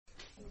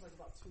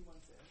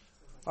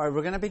All right,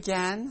 we're going to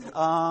begin.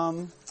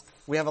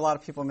 We have a lot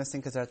of people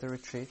missing because they're at the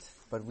retreat,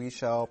 but we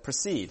shall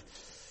proceed.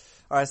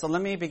 All right, so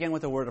let me begin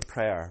with a word of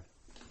prayer.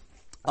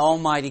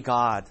 Almighty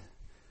God,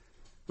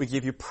 we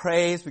give you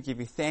praise, we give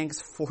you thanks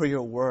for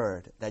your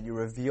word, that you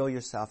reveal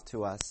yourself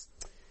to us.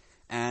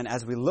 And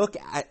as we look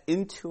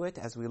into it,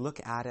 as we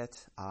look at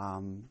it,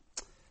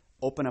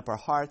 open up our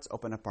hearts,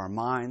 open up our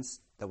minds,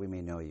 that we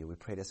may know you. We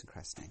pray this in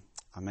Christ's name.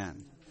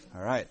 Amen.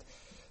 All right.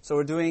 So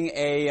we're doing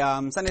a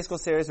Sunday school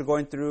series. We're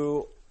going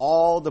through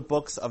all the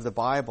books of the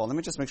Bible. Let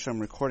me just make sure I'm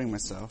recording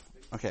myself.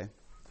 Okay.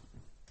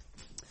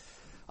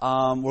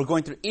 We're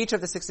going through each of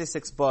the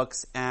 66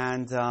 books,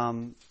 and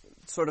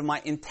sort of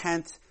my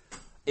intent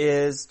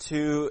is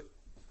to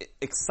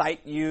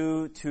excite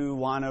you to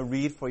want to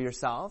read for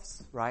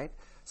yourselves, right?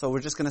 So we're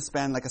just going to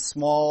spend like a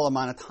small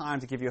amount of time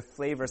to give you a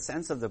flavor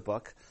sense of the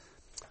book.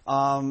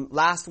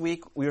 Last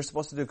week, we were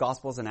supposed to do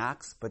Gospels and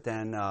Acts, but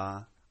then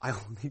I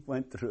only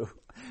went through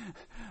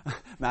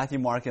Matthew,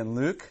 Mark, and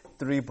Luke,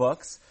 3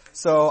 books.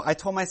 So I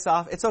told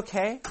myself, it's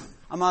okay.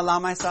 I'm going to allow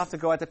myself to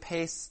go at the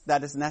pace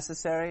that is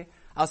necessary.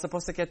 I was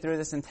supposed to get through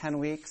this in 10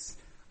 weeks.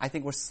 I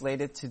think we're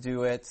slated to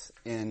do it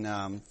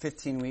in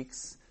 15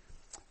 weeks.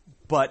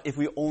 But if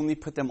we only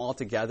put them all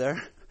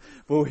together,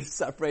 but we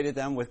separated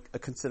them with a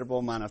considerable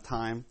amount of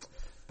time.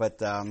 But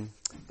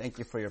thank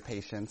you for your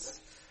patience.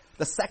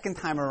 The second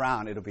time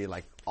around, it'll be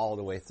like all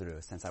the way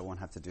through, since I won't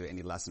have to do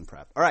any lesson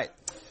prep. All right.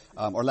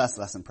 Or less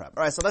lesson prep.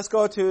 All right, so let's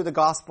go to the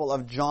Gospel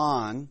of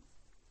John,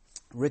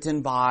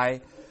 written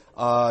by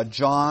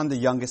John, the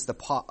youngest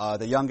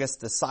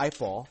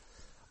disciple.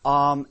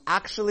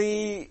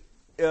 Actually,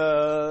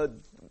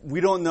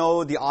 we don't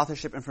know the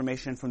authorship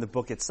information from the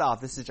book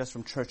itself. This is just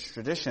from church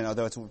tradition,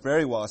 although it's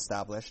very well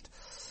established.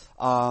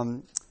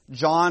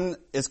 John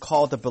is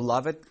called the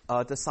beloved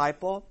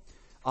disciple.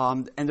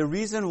 And the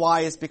reason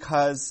why is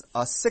because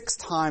 6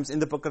 times in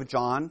the book of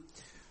John,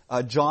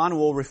 John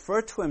will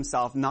refer to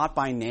himself not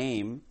by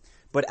name,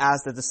 but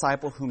as the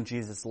disciple whom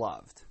Jesus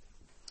loved.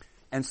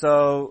 And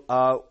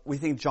so we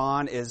think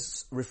John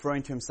is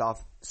referring to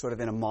himself sort of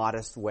in a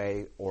modest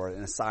way or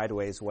in a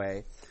sideways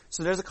way.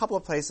 So there's a couple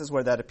of places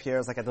where that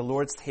appears, like at the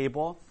Lord's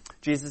table.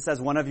 Jesus says,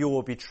 one of you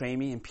will betray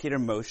me, and Peter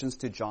motions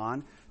to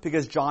John,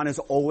 because John is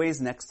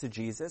always next to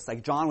Jesus.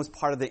 Like John was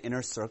part of the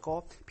inner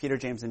circle, Peter,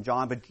 James, and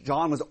John, but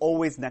John was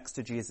always next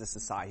to Jesus'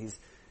 side.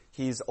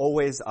 He's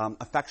always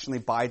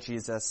affectionately by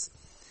Jesus.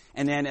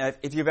 And then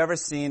if you've ever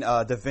seen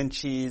Leonardo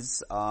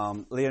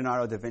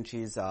da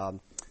Vinci's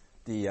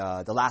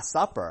The Last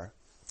Supper,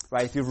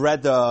 right? If you've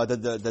read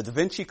the Da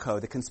Vinci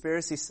Code, the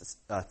conspiracy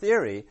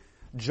theory,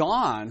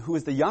 John, who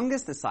is the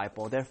youngest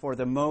disciple, therefore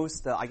the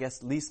most,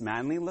 least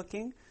manly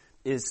looking,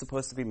 is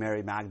supposed to be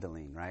Mary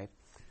Magdalene, right?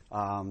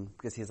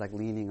 Because he's like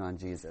leaning on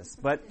Jesus.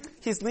 But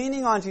he's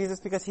leaning on Jesus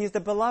because he's the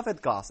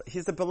beloved gospel.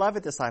 He's the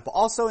beloved disciple.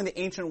 Also in the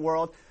ancient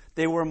world,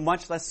 they were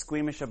much less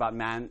squeamish about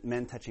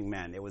men touching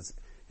men. That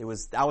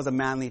was a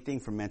manly thing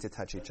for men to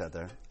touch each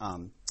other,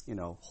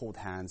 hold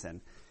hands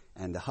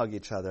and hug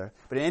each other.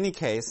 But in any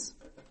case,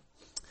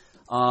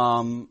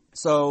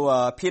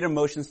 Peter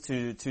motions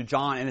to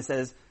John, and it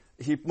says,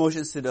 he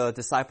motions to the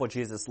disciple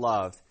Jesus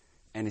loved,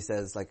 and he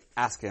says,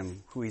 ask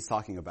him who he's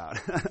talking about.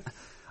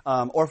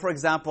 Or for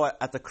example,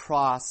 at the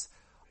cross,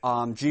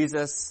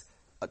 Jesus,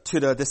 to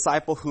the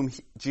disciple whom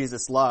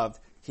Jesus loved,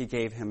 he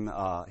gave him,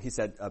 he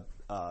said,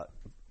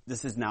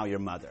 this is now your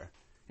mother.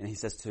 And he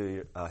says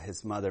to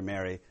his mother,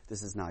 Mary,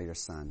 this is now your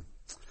son.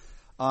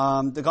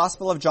 The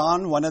Gospel of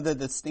John, one of the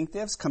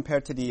distinctives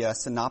compared to the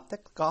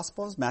synoptic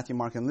Gospels, Matthew,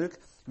 Mark, and Luke,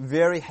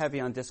 very heavy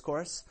on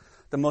discourse.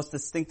 The most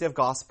distinctive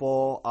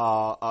Gospel,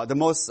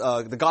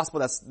 the Gospel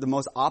that's the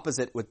most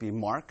opposite would be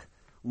Mark.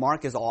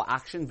 Mark is all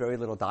action, very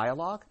little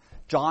dialogue.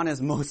 John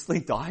is mostly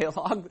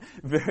dialogue,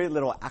 very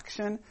little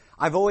action.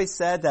 I've always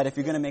said that if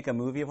you're going to make a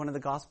movie of one of the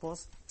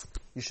Gospels,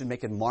 you should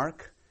make it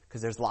Mark,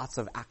 because there's lots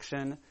of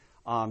action.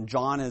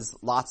 John is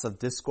lots of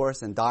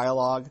discourse and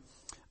dialogue.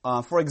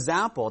 For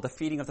example, the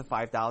feeding of the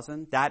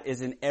 5,000, that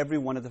is in every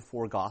one of the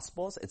 4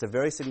 Gospels. It's a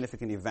very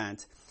significant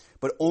event.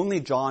 But only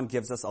John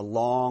gives us a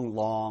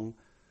long,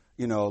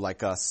 a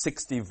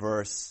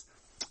 60-verse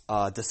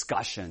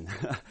discussion,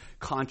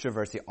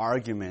 controversy,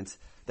 argument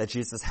that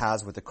Jesus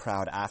has with the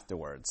crowd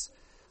afterwards.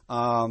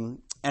 And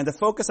the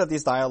focus of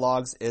these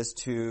dialogues is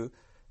to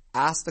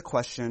ask the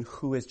question,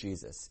 who is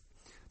Jesus?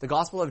 The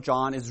Gospel of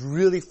John is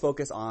really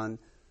focused on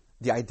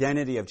the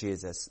identity of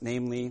Jesus,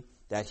 namely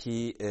that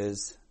he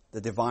is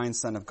the divine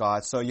Son of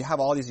God. So you have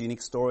all these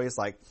unique stories,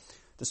 like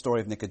the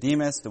story of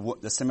Nicodemus,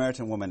 the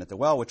Samaritan woman at the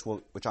well, which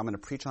I'm going to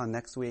preach on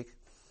next week,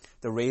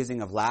 the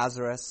raising of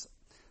Lazarus,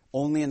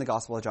 only in the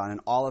Gospel of John, and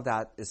all of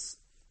that is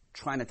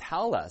trying to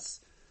tell us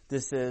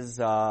this is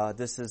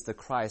the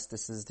Christ,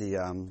 this is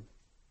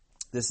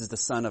the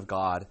Son of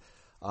God,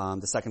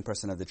 the second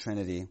person of the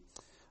Trinity.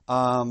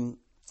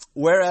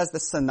 Whereas the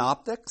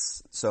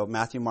synoptics, so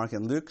Matthew, Mark,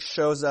 and Luke,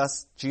 shows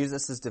us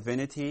Jesus'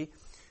 divinity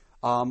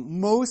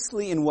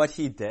mostly in what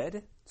he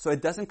did. So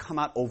it doesn't come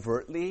out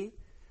overtly.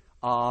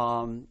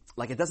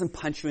 It doesn't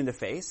punch you in the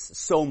face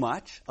so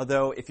much.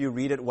 Although if you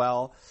read it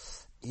well,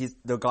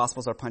 the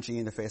Gospels are punching you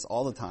in the face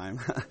all the time.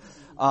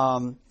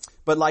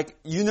 But like,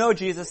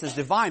 Jesus is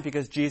divine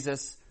because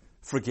Jesus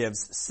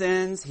forgives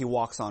sins, he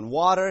walks on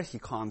water, he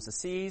calms the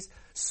seas.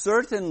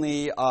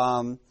 Certainly,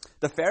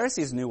 the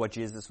Pharisees knew what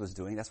Jesus was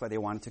doing. That's why they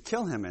wanted to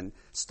kill him and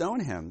stone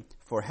him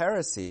for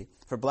heresy,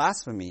 for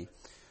blasphemy.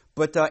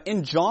 But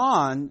in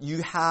John,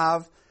 you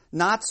have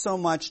not so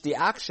much the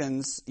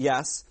actions,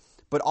 yes,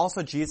 but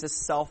also Jesus'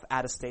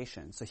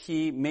 self-attestation. So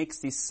he makes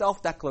these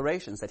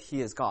self-declarations that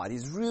he is God.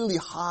 These really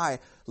high,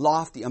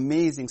 lofty,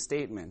 amazing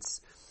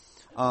statements.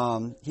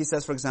 He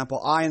says, for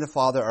example, I and the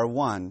Father are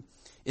one.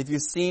 If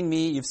you've seen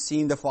me, you've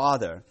seen the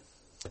Father.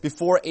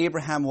 Before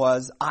Abraham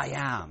was, I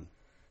am.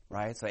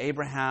 Right? So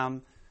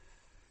Abraham,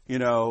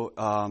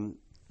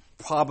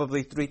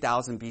 probably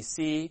 3000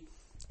 BC.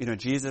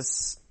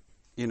 Jesus,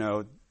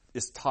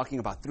 is talking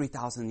about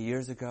 3,000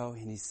 years ago,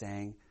 and he's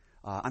saying,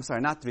 I'm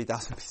sorry, not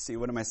 3,000 BC,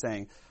 what am I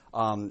saying?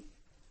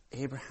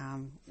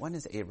 Abraham, when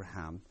is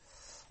Abraham?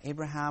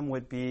 Abraham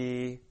would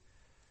be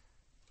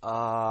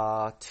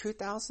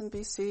 2000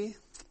 BC,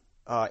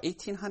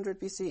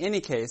 1800 BC. In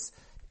any case,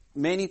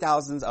 many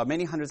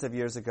hundreds of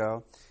years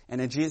ago,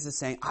 and then Jesus is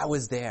saying, I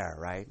was there,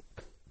 right?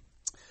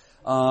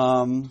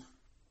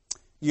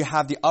 You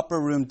have the upper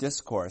room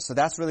discourse. So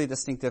that's really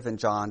distinctive in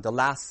John. The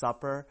Last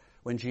Supper,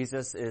 when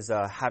Jesus is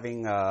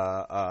having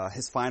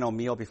his final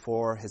meal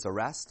before his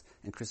arrest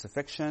and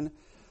crucifixion,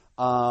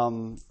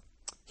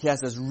 he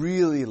has this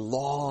really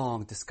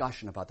long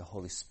discussion about the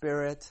Holy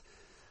Spirit,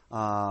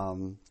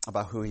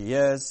 about who he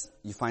is.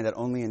 You find that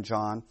only in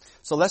John.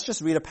 So let's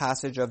just read a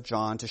passage of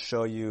John to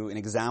show you an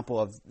example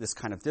of this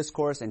kind of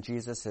discourse and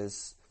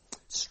Jesus'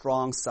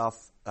 strong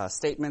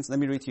self-statements. Let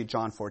me read to you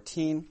John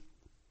 14,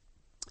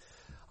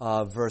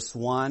 verse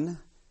 1.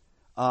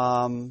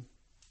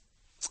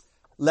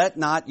 Let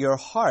not your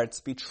hearts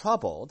be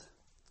troubled.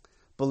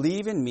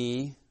 Believe in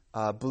me.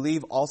 Let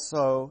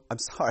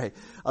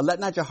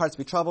not your hearts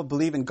be troubled.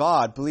 Believe in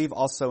God. Believe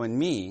also in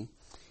me.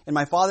 In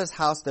my Father's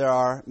house there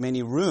are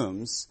many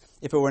rooms.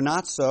 If it were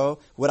not so,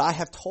 would I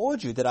have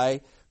told you that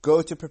I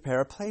go to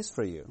prepare a place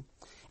for you?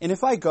 And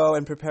if I go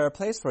and prepare a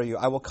place for you,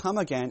 I will come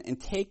again and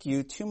take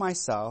you to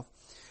myself,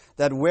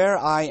 that where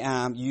I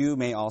am, you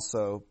may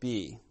also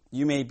be.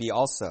 You may be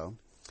also.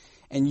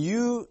 And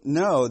you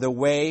know the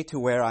way to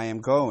where I am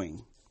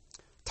going.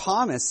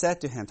 Thomas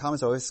said to him,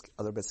 Thomas always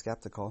a little bit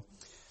skeptical,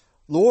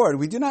 Lord,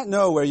 we do not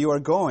know where you are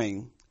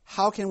going.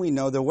 How can we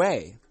know the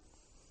way?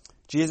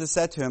 Jesus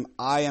said to him,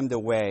 I am the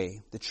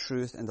way, the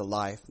truth, and the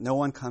life. No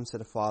one comes to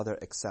the Father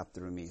except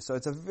through me. So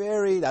it's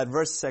that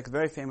verse 6,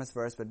 very famous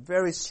verse, but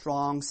very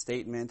strong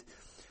statement.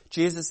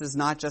 Jesus is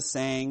not just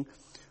saying,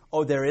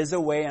 there is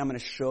a way, I'm going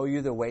to show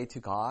you the way to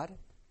God.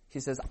 He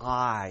says,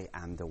 I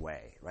am the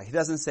way, right? He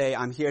doesn't say,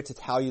 I'm here to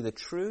tell you the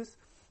truth,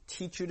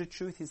 teach you the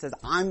truth. He says,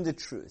 I'm the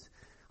truth.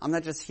 I'm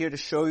not just here to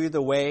show you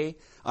the way,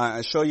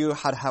 show you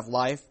how to have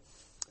life,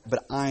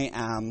 but I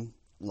am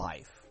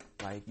life,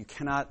 right? You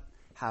cannot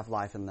have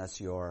life unless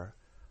you're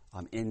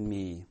in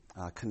me,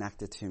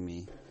 connected to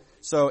me.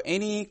 So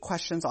any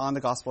questions on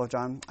the Gospel of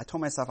John? I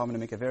told myself I'm going to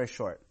make it very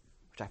short,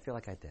 which I feel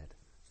like I did.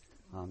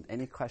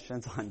 Any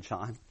questions on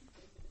John?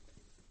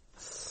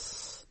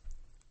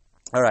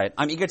 All right.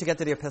 I'm eager to get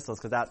to the epistles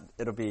because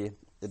it'll be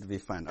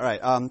fun. All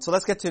right. So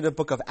let's get to the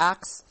book of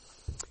Acts.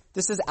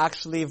 This is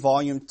actually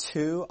volume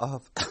 2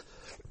 of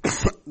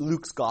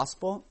Luke's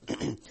Gospel.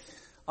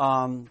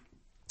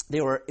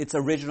 It's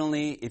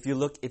originally, if you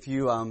look at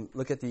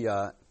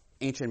the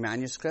ancient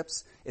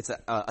manuscripts, it's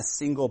a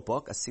single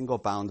book, a single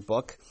bound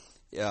book.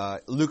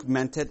 Luke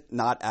meant it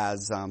not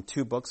as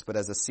 2 books, but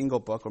as a single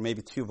book, or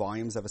maybe 2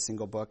 volumes of a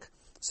single book,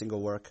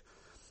 single work.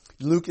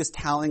 Luke is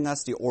telling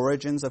us the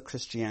origins of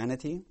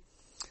Christianity.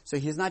 So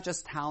he's not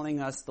just telling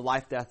us the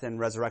life, death, and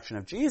resurrection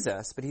of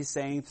Jesus, but he's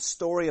saying the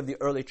story of the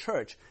early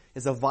church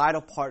is a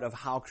vital part of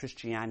how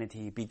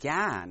Christianity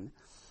began.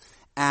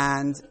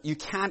 And you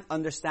can't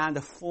understand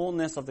the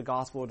fullness of the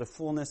gospel, the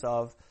fullness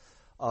of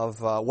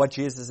what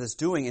Jesus is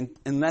doing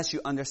unless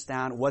you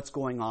understand what's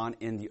going on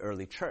in the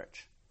early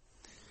church.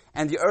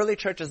 And the early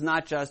church is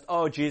not just,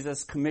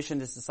 Jesus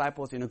commissioned his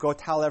disciples, go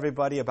tell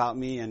everybody about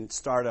me and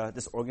start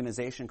this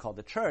organization called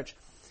the church.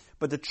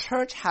 But the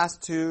church has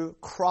to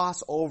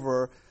cross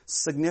over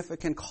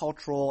significant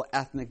cultural,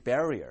 ethnic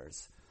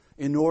barriers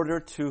in order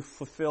to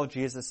fulfill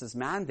Jesus'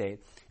 mandate.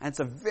 And it's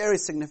a very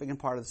significant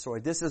part of the story.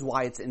 This is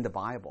why it's in the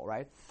Bible,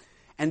 right?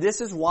 And this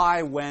is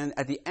why when,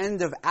 at the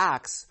end of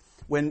Acts,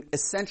 when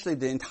essentially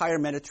the entire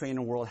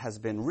Mediterranean world has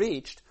been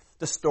reached,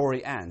 the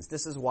story ends.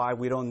 This is why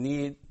we don't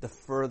need the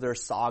further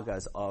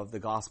sagas of the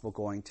gospel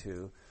going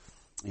to,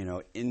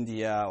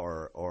 India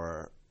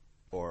or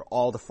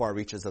all the far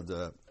reaches of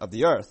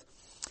the earth.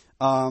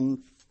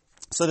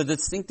 So the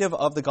distinctive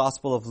of the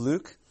Gospel of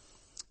Luke,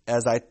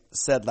 as I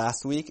said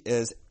last week,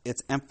 is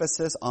its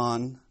emphasis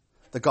on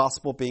the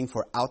gospel being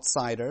for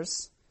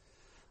outsiders.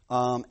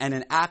 And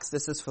in Acts,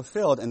 this is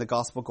fulfilled in the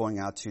gospel going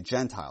out to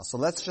Gentiles. So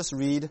let's just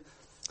read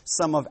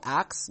some of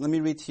Acts. Let me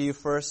read to you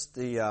first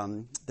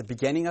the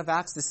beginning of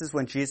Acts. This is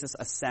when Jesus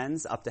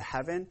ascends up to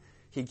heaven.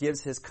 He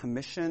gives his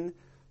commission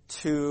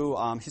to,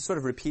 he sort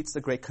of repeats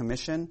the Great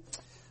Commission.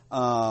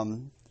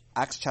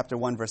 Acts chapter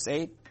 1, verse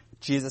 8,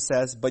 Jesus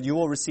says, "But you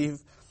will receive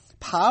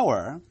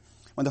power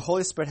when the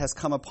Holy Spirit has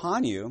come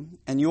upon you,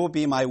 and you will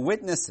be my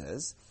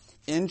witnesses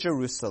in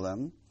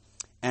Jerusalem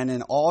and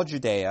in all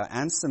Judea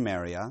and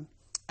Samaria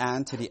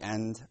and to the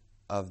end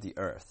of the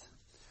earth."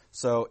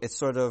 So it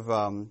sort of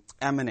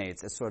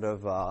emanates, it sort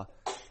of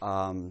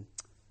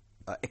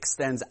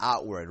extends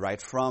outward,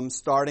 right, from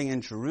starting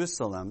in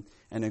Jerusalem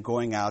and then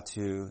going out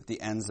to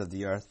the ends of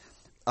the earth.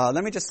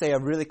 Let me just say a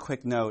really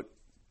quick note.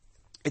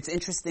 It's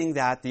interesting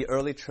that the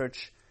early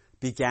church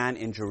began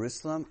in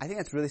Jerusalem. I think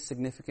that's really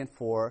significant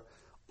for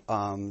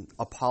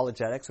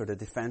apologetics or the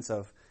defense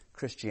of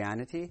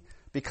Christianity,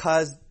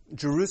 because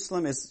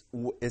Jerusalem is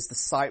the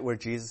site where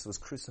Jesus was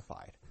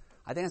crucified.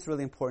 I think that's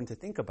really important to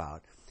think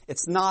about.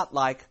 It's not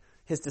like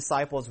his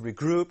disciples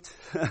regrouped,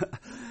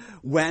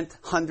 went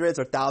hundreds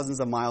or thousands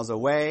of miles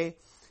away,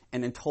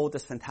 and then told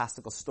this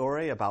fantastical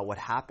story about what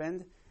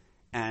happened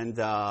and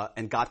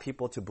got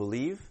people to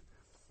believe.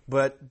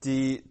 But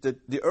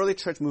the early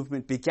church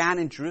movement began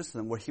in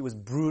Jerusalem, where he was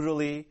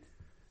brutally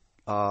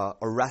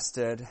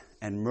arrested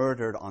and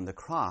murdered on the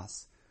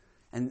cross.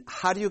 And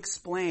how do you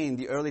explain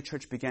the early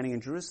church beginning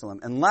in Jerusalem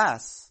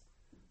unless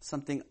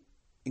something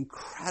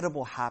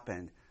incredible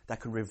happened that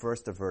could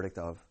reverse the verdict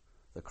of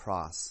the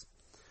cross?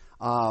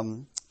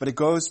 But it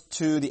goes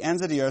to the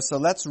ends of the earth. So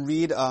let's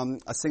read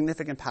a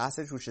significant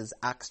passage, which is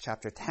Acts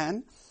chapter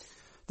 10.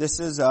 This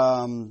is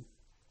the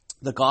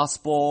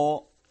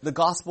gospel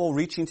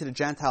reaching to the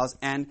Gentiles,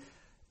 and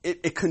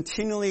it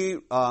continually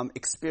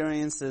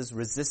experiences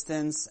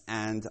resistance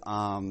and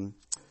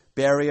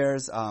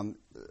barriers.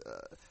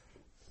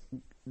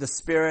 The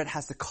Spirit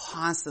has to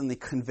constantly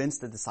convince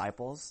the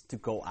disciples to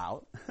go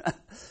out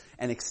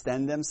and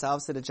extend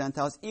themselves to the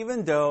Gentiles,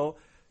 even though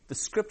the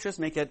Scriptures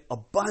make it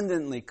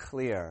abundantly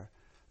clear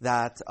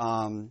that,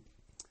 as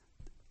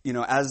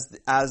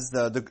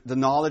the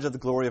knowledge of the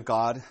glory of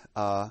God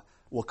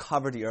will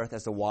cover the earth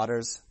as the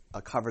waters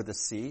cover the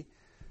sea.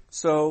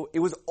 So it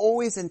was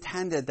always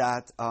intended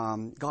that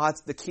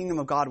the kingdom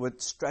of God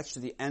would stretch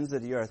to the ends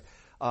of the earth.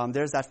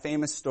 There's that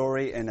famous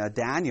story in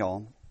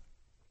Daniel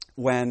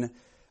when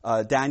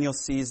Daniel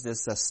sees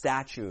this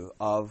statue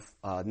of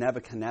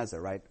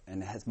Nebuchadnezzar, right?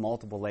 And it has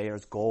multiple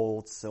layers,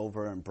 gold,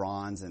 silver, and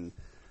bronze, and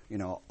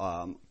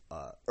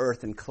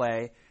earth and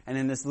clay. And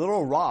then this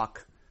little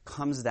rock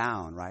comes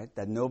down, right,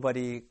 that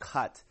nobody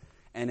cut.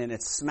 And then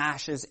it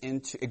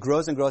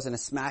grows and grows, and it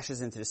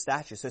smashes into the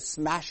statue. So it's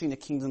smashing the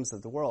kingdoms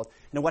of the world.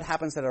 And then what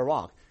happens to the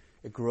rock?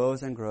 It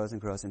grows and grows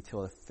and grows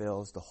until it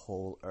fills the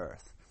whole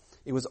earth.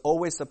 It was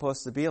always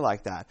supposed to be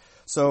like that.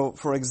 So,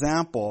 for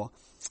example,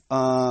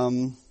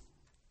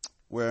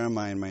 where am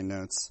I in my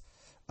notes?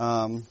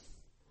 So,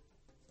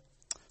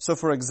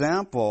 for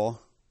example,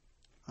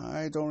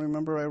 I don't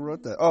remember I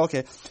wrote that. Oh,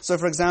 okay. So,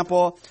 for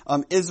example,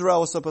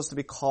 Israel was supposed to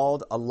be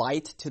called a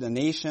light to the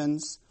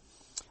nations.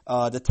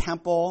 The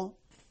temple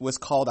was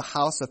called a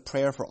house of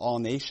prayer for all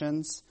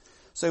nations.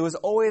 So it was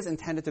always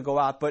intended to go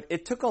out, but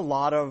it took a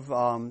lot of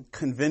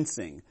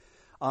convincing.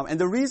 And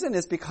the reason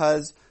is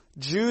because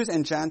Jews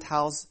and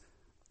Gentiles,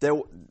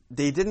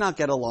 they did not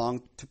get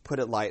along, to put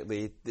it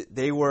lightly.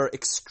 They were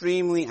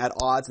extremely at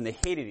odds, and they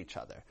hated each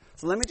other.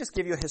 So let me just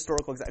give you a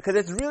historical example,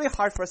 because it's really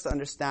hard for us to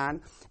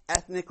understand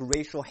ethnic,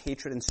 racial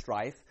hatred and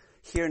strife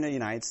here in the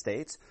United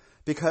States,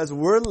 because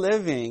we're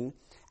living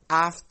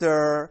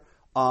after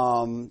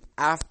Martin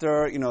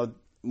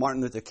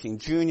Luther King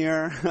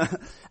Jr.,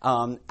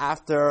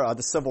 after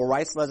the civil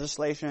rights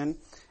legislation.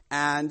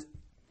 And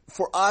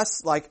for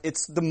us,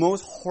 it's the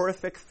most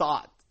horrific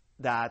thought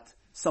that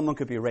someone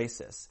could be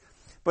racist.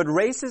 But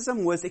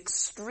racism was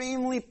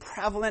extremely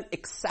prevalent,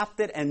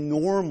 accepted, and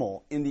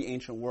normal in the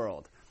ancient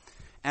world.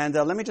 And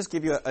let me just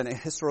give you a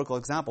historical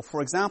example.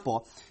 For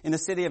example, in the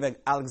city of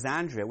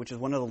Alexandria, which is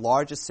one of the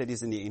largest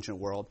cities in the ancient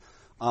world,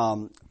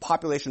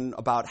 population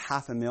about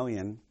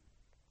 500,000,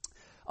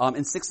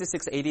 in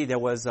 66 AD, there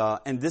was,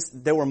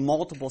 there were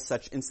multiple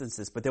such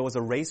instances, but there was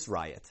a race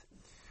riot.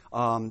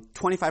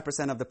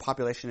 25% of the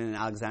population in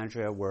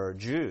Alexandria were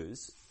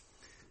Jews,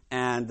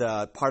 and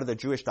part of the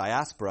Jewish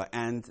diaspora,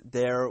 and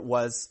there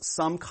was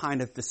some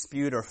kind of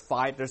dispute or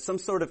fight. There's some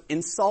sort of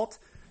insult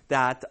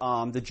that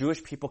the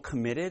Jewish people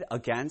committed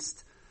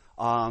against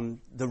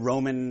the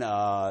Roman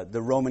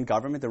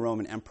government, the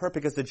Roman emperor,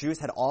 because the Jews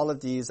had all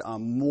of these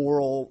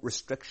moral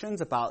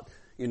restrictions about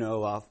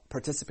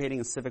participating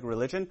in civic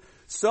religion.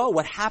 So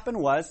what happened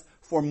was,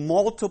 for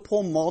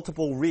multiple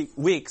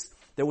weeks,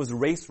 there was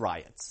race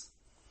riots,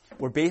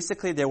 where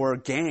basically there were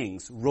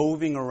gangs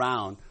roving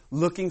around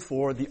looking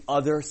for the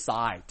other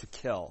side to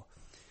kill.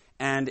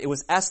 And it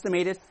was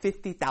estimated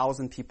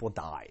 50,000 people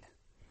died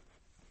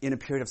in a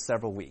period of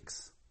several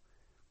weeks.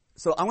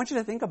 So I want you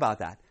to think about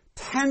that.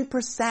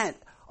 10%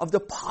 of the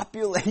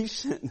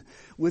population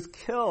was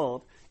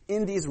killed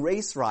in these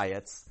race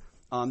riots.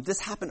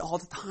 This happened all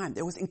the time.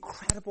 There was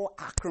incredible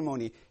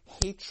acrimony,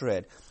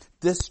 hatred,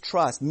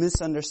 distrust,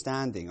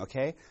 misunderstanding,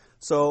 okay?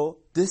 So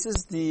this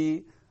is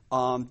the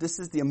this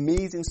is the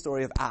amazing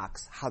story of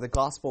Acts, how the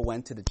gospel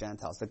went to the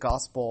Gentiles. The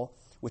gospel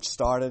which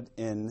started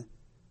in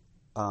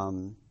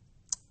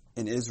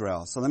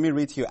Israel. So let me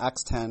read to you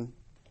Acts 10.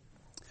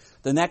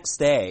 The next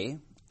day,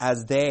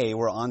 as they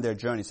were on their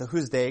journey. So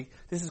who's they?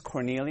 This is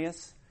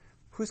Cornelius.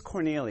 Who's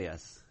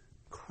Cornelius?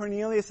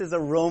 Cornelius is a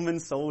Roman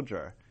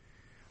soldier,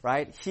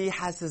 right? He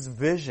has this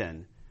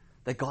vision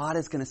that God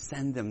is going to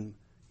send him,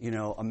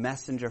 a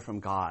messenger from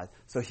God.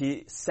 So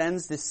he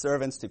sends these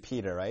servants to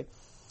Peter, right?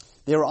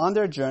 They were on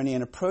their journey,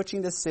 and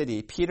approaching the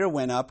city, Peter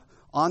went up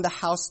on the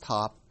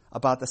housetop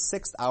about the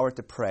 6th hour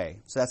to pray.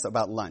 So that's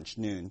about lunch,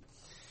 noon.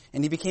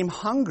 And he became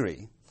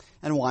hungry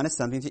and wanted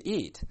something to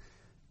eat.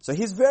 So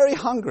he's very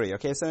hungry,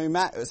 okay? So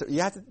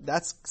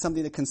that's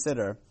something to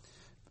consider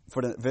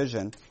for the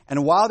vision.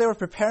 And while they were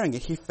preparing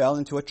it, he fell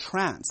into a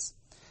trance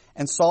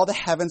and saw the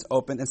heavens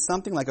opened and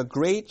something like a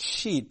great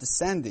sheet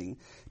descending,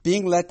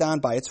 being let down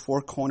by its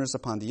four corners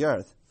upon the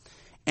earth.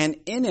 And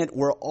in it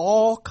were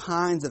all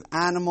kinds of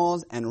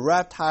animals and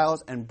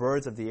reptiles and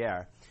birds of the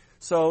air.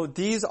 So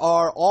these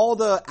are all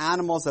the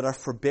animals that are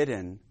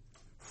forbidden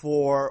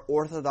for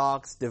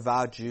Orthodox,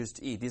 devout Jews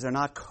to eat. These are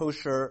not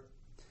kosher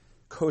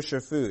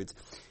foods.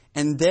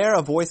 And there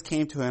a voice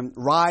came to him,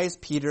 "Rise,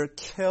 Peter,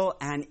 kill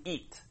and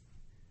eat."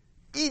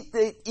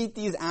 Eat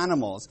these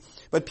animals.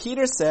 But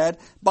Peter said,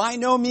 "By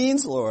no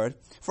means, Lord,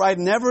 for I've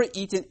never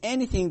eaten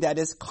anything that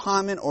is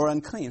common or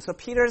unclean." So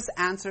Peter's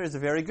answer is a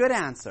very good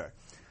answer.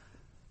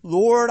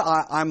 Lord,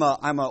 I'm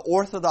a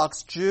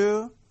Orthodox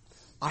Jew.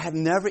 I have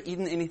never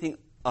eaten anything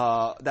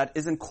that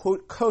isn't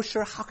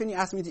kosher. How can you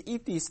ask me to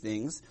eat these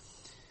things?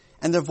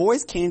 And the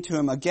voice came to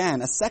him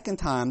again, a second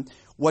time,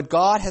 "What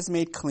God has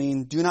made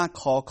clean, do not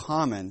call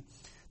common."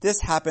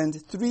 This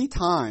happened 3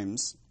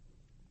 times,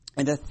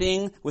 and the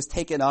thing was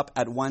taken up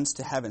at once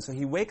to heaven. So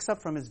he wakes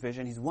up from his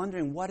vision. He's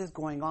wondering what is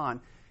going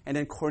on. And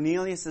then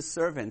Cornelius'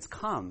 servants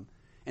come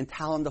and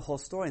tell him the whole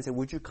story and say,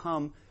 "Would you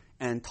come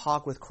and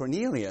talk with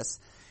Cornelius?"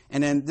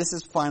 And then this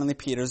is finally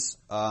Peter's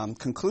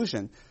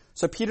conclusion.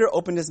 So Peter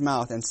opened his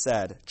mouth and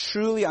said,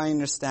 "Truly I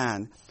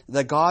understand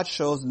that God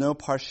shows no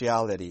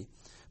partiality,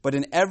 but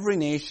in every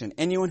nation,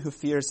 anyone who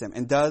fears him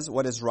and does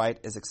what is right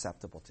is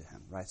acceptable to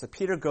him." Right? So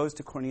Peter goes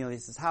to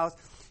Cornelius' house.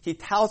 He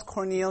tells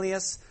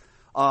Cornelius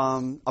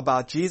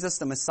about Jesus,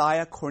 the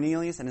Messiah.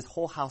 Cornelius and his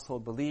whole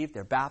household believe.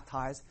 They're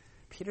baptized.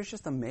 Peter's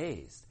just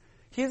amazed.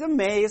 He's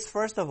amazed,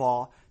 first of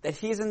all, that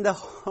he's in the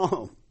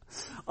home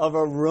of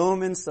a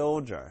Roman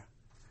soldier,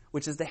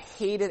 which is the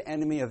hated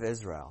enemy of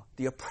Israel,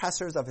 the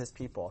oppressors of his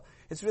people.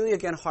 It's really,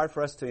 again, hard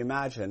for us to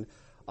imagine.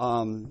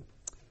 I'm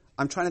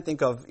trying to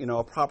think of,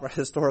 a proper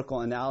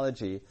historical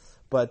analogy,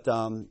 but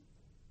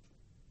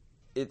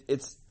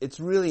it's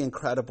really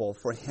incredible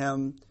for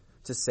him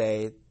to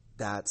say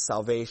that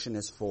salvation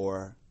is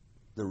for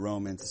the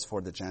Romans, is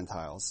for the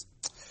Gentiles.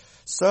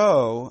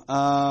 So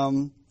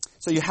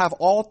you have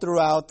all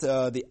throughout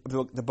the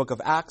book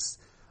of Acts,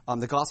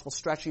 the gospel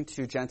stretching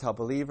to Gentile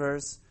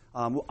believers.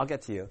 I'll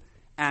get to you.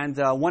 And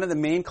one of the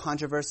main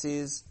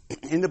controversies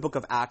in the book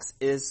of Acts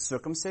is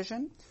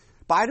circumcision.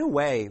 By the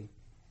way,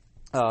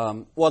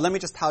 let me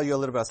just tell you a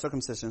little bit about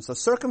circumcision. So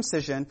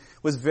circumcision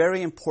was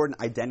very important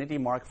identity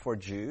mark for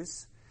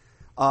Jews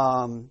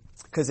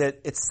because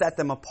it set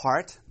them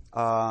apart.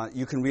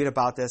 You can read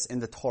about this in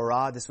the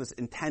Torah. This was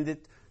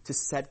intended to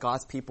set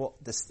God's people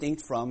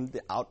distinct from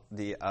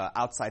the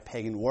outside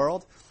pagan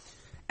world.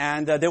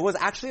 And there was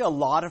actually a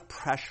lot of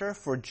pressure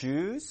for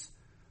Jews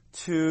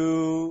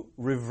to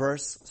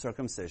reverse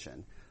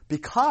circumcision.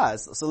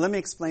 So let me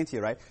explain to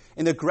you, right?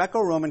 In the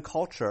Greco-Roman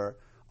culture,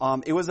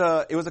 it was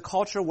a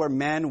culture where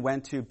men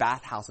went to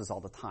bathhouses all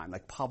the time,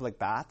 like public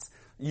baths.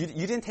 You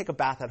didn't take a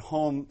bath at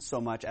home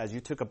so much as you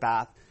took a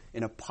bath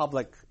in a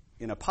public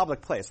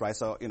place, right?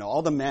 So,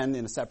 all the men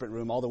in a separate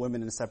room, all the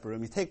women in a separate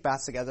room, you take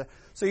baths together.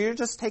 So you're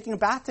just taking a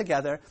bath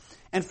together.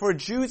 And for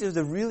Jews, it was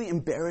a really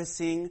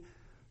embarrassing,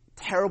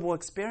 terrible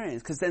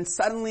experience because then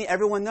suddenly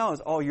everyone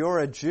knows, oh, you're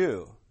a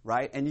Jew,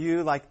 right? And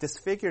you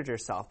disfigured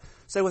yourself.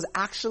 So it was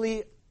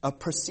actually a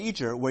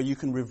procedure where you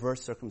can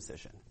reverse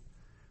circumcision.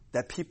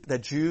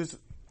 That Jews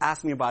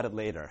ask me about it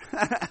later.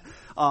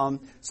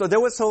 So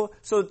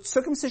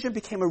circumcision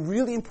became a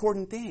really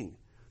important thing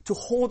to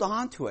hold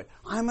on to it.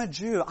 I'm a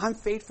Jew. I'm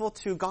faithful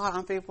to God.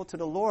 I'm faithful to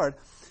the Lord.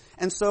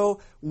 And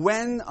so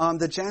when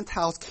the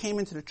Gentiles came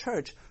into the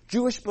church,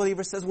 Jewish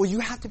believers says, well, you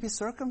have to be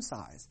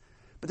circumcised.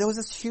 But there was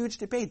this huge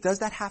debate. Does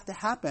that have to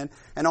happen?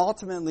 And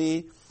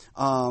ultimately,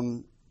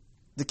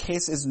 the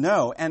case is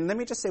no. And let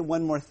me just say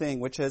one more thing,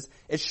 which is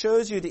it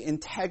shows you the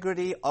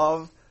integrity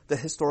of the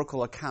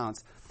historical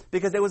accounts.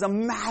 Because there was a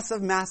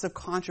massive, massive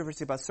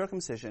controversy about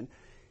circumcision.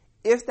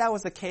 If that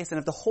was the case, and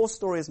if the whole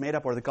story is made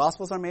up or the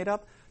Gospels are made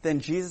up,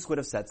 then Jesus would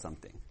have said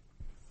something.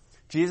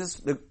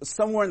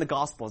 Somewhere in the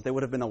Gospels, there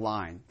would have been a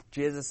line.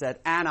 Jesus said,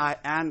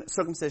 and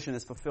circumcision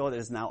is fulfilled, it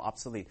is now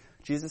obsolete.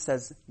 Jesus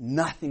says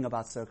nothing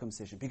about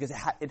circumcision because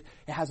it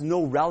has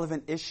no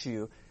relevant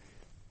issue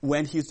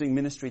when he's doing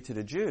ministry to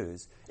the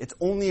Jews. It's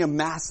only a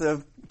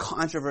massive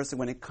controversy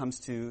when it comes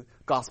to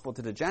gospel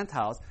to the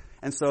Gentiles.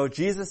 And so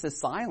Jesus is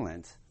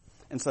silent.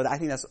 And so I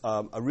think that's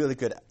a really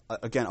good,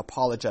 again,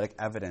 apologetic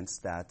evidence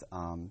that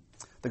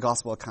the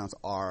gospel accounts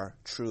are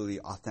truly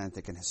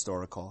authentic and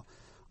historical.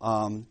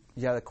 You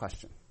had a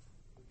question?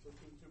 So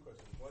two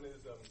questions. One is,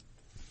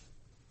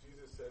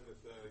 Jesus said that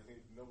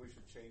nobody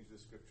should change the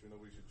scripture,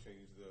 nobody should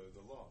change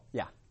the law.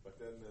 Yeah. But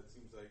then it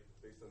seems like,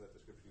 based on that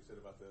description you said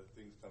about the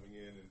things coming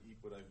in and eat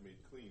what I've made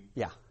clean,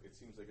 Yeah. it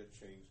seems like a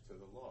change to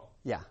the law.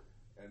 Yeah.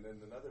 And then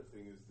another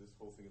thing is this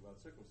whole thing about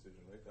circumcision,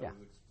 right? That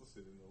was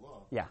explicit in the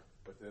law. Yeah.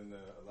 But then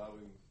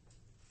allowing,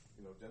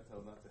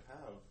 Gentiles not to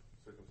have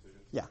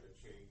circumcision to Yeah. be a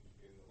change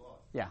in the law.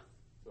 Yeah.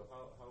 So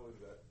how is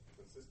that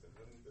consistent?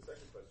 And the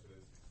second question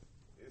is,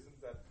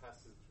 isn't that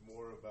passage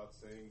more about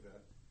saying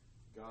that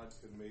God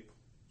could make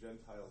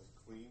Gentiles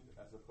clean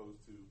as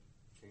opposed to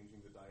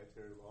changing the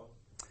dietary laws?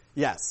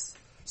 Yes.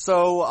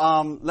 So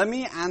let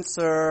me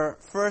answer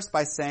first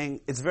by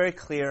saying it's very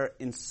clear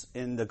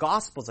in the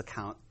Gospels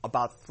account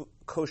about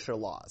kosher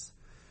laws.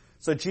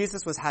 So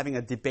Jesus was having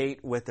a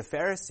debate with the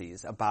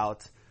Pharisees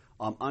about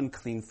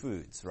unclean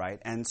foods, right?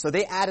 And so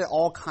they added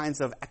all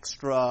kinds of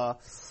extra,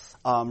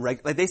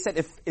 like they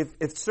said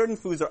if certain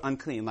foods are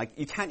unclean, like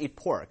you can't eat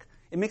pork,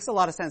 it makes a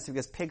lot of sense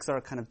because pigs are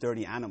kind of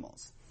dirty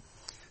animals.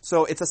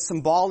 So it's a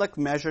symbolic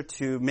measure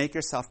to make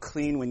yourself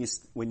clean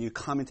when you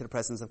come into the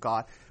presence of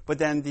God. But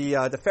then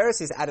the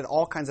Pharisees added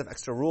all kinds of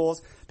extra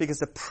rules because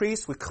the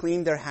priests would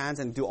clean their hands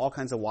and do all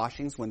kinds of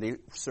washings when they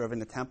serve in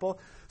the temple.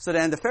 So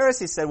then the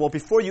Pharisees said, well,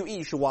 before you eat,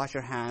 you should wash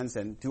your hands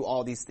and do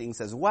all these things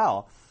as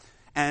well.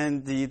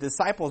 And the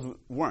disciples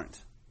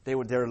weren't.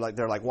 They're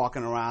like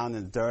walking around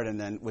in dirt, and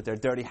then with their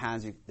dirty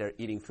hands, they're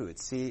eating food.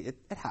 See, it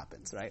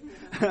happens, right?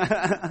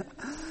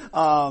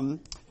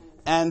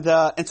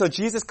 And so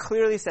Jesus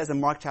clearly says in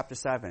Mark chapter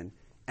 7,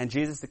 and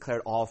Jesus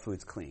declared all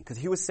foods clean. Because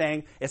he was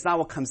saying, it's not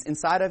what comes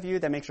inside of you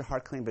that makes your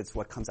heart clean, but it's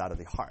what comes out of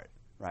the heart,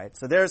 right?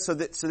 So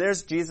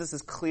there's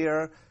Jesus'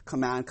 clear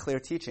command, clear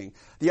teaching.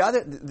 But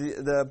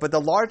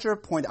the larger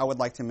point I would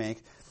like to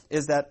make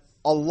is that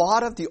a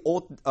lot of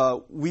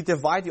we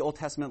divide the Old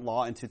Testament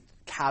law into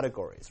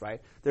categories, right?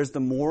 There's the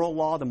moral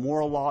law. The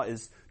moral law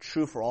is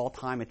true for all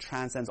time. It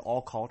transcends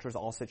all cultures,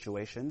 all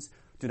situations.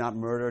 Do not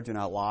murder, do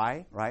not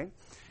lie, right?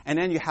 And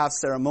then you have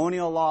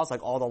ceremonial laws,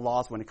 like all the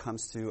laws when it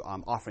comes to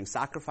offering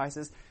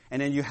sacrifices.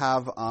 And then you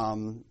have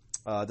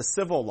the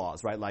civil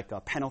laws, right? Like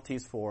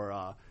penalties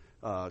for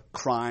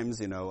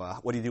crimes,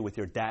 what do you do with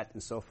your debt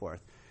and so forth.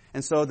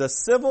 And so the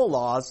civil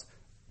laws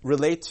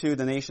relate to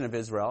the nation of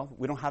Israel.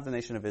 We don't have the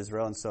nation of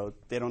Israel, and so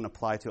they don't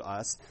apply to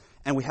us.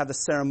 And we have the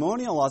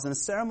ceremonial laws, and the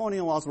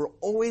ceremonial laws were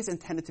always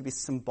intended to be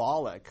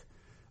symbolic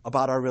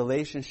about our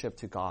relationship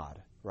to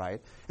God,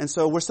 right? And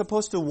so we're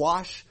supposed to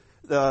wash,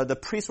 the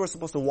priests were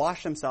supposed to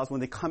wash themselves when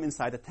they come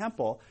inside the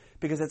temple,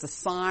 because it's a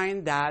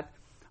sign that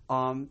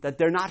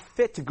they're not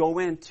fit to go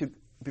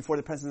before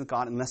the presence of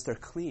God unless they're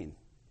clean,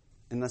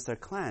 unless they're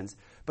cleansed.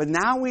 But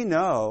now we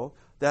know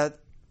that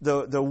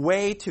the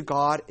way to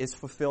God is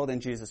fulfilled in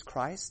Jesus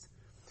Christ.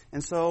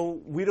 And so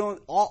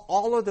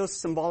all of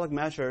those symbolic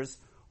measures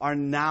are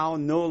now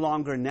no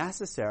longer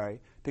necessary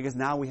because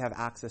now we have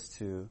access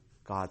to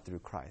God through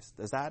Christ.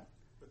 Does that?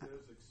 But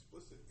there's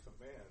explicit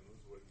commands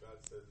where God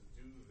says,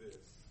 do this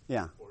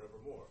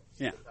forevermore.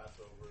 Yeah. The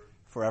Passover.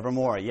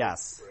 Forevermore,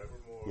 yes.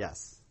 Forevermore.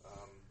 Yes.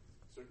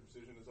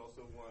 Circumcision is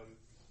also one.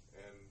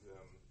 And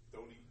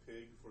don't eat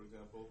pig, for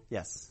example.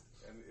 Yes.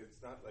 And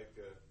it's not like,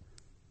 it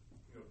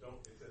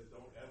says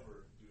don't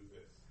ever do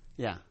this.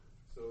 Yeah.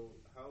 So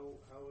how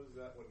is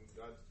that when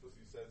God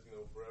explicitly says,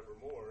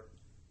 forevermore,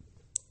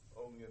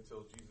 only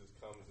until Jesus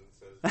comes and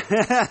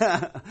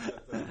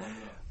says,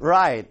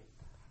 right.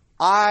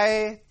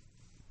 I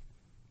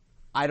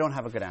don't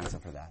have a good answer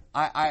for that.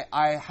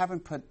 I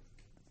haven't put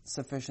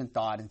sufficient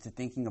thought into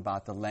thinking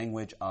about the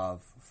language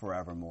of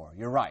forevermore.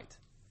 You're right.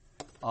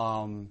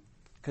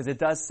 Because it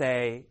does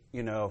say,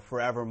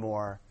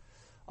 forevermore.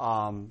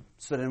 So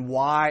then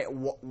why...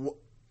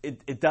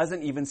 It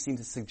doesn't even seem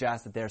to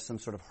suggest that there's some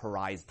sort of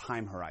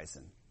time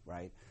horizon,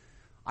 right?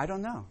 I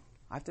don't know.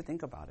 I have to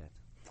think about it.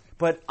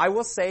 But I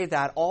will say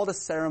that all the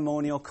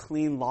ceremonial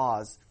clean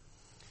laws,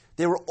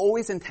 they were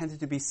always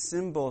intended to be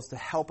symbols to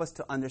help us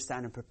to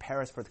understand and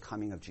prepare us for the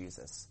coming of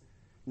Jesus.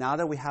 Now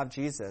that we have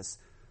Jesus,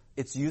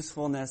 its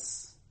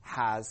usefulness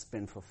has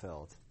been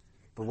fulfilled.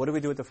 But what do we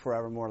do with the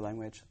forevermore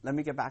language? Let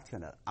me get back to you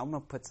on that. I'm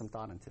going to put some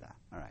thought into that.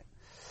 All right.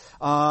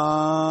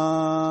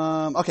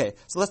 Okay,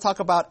 so let's talk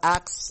about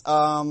Acts.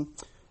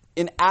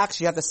 In Acts,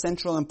 you have the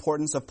central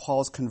importance of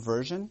Paul's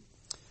conversion.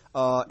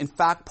 In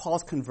fact,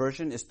 Paul's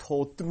conversion is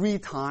told 3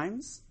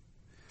 times.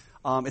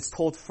 It's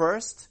told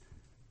first,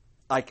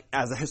 like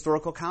as a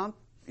historical account,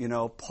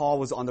 Paul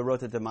was on the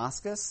road to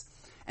Damascus.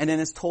 And then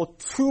it's told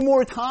 2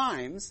 more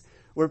times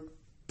where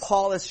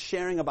Paul is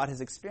sharing about his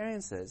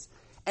experiences.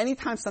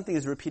 Anytime something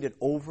is repeated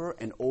over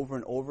and over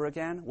and over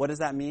again, what does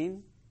that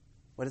mean?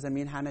 What does that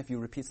mean, Hannah, if you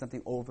repeat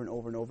something over and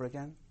over and over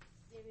again?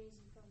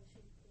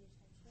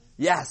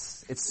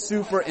 Yes, it's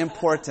super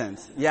important.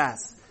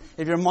 Yes.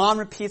 If your mom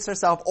repeats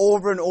herself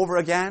over and over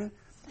again,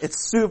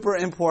 It's super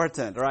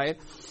important, right?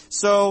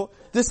 So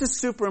this is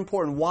super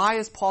important. Why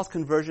is Paul's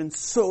conversion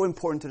so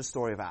important to the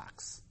story of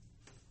Acts?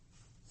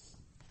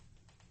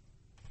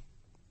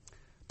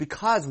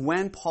 Because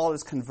when Paul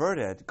is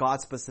converted,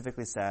 God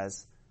specifically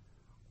says,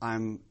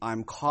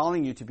 I'm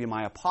calling you to be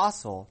my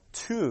apostle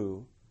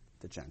to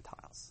the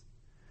Gentiles.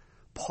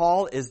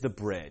 Paul is the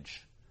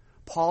bridge.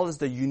 Paul is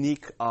the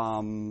unique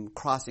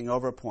crossing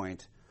over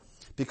point,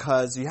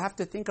 because you have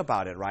to think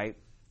about it, right?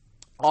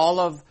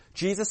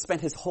 Jesus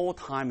spent his whole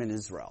time in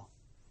Israel.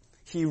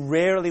 He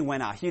rarely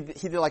went out. He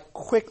did like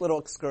quick little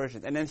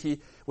excursions, and then he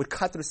would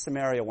cut through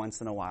Samaria once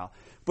in a while.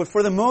 But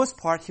for the most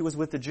part, he was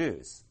with the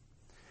Jews.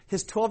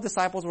 His 12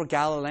 disciples were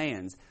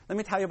Galileans. Let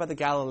me tell you about the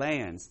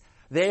Galileans.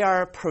 They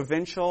are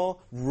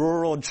provincial,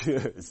 rural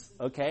Jews,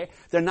 okay?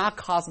 They're not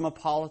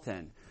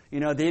cosmopolitan.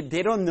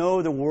 They don't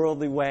know the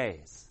worldly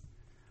ways.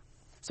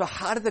 So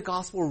how did the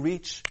gospel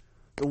reach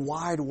the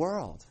wide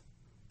world?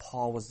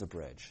 Paul was the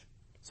bridge.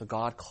 So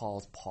God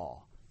calls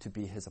Paul to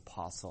be his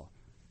apostle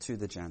to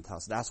the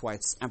Gentiles. That's why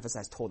it's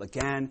emphasized, told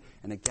again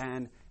and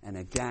again and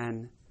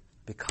again,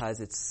 because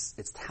it's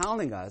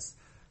telling us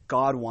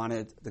God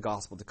wanted the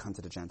gospel to come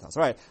to the Gentiles.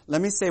 All right,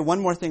 let me say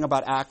one more thing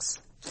about Acts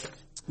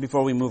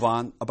before we move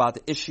on, about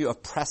the issue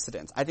of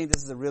precedence. I think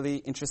this is a really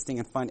interesting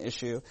and fun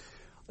issue.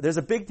 There's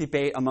a big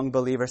debate among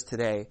believers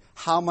today,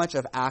 how much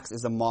of Acts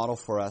is a model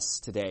for us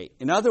today.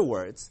 In other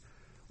words,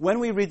 when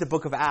we read the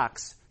book of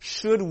Acts,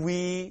 should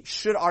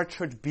our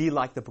church be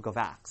like the book of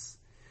Acts?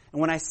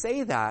 And when I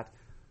say that,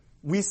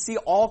 we see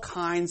all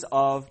kinds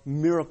of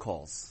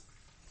miracles.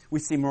 We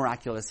see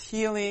miraculous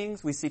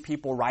healings. We see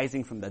people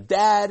rising from the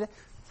dead.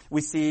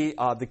 We see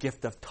the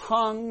gift of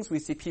tongues. We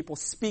see people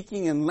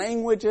speaking in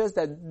languages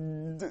that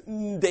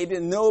they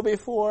didn't know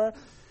before.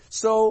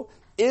 So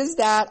is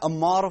that a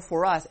model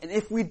for us? And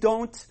if we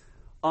don't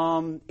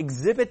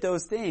exhibit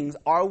those things,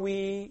 are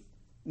we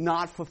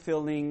not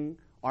fulfilling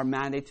our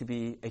mandate to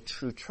be a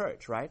true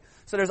church, right?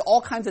 So there's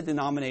all kinds of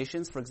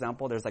denominations. For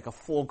example, there's like a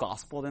full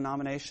gospel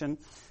denomination.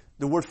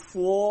 The word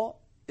full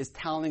is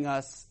telling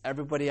us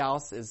everybody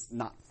else is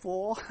not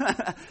full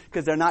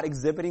because they're not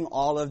exhibiting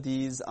all of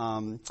these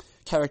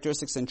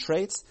characteristics and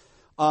traits.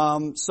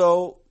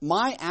 So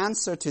my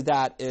answer to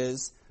that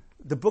is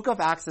the book of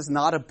Acts is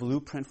not a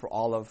blueprint for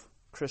all of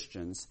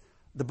Christians.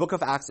 The book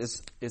of Acts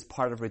is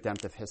part of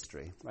redemptive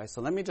history, right?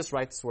 So let me just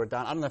write this word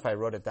down. I don't know if I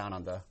wrote it down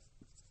on the...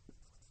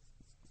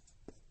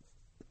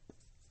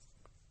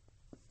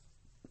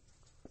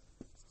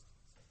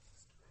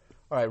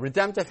 All right,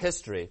 redemptive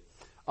history.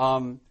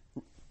 The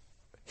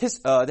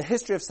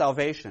history of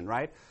salvation,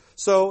 right?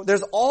 So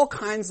there's all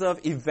kinds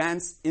of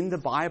events in the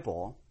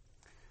Bible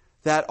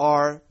that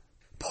are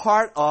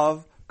part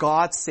of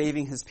God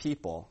saving his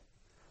people.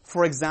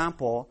 For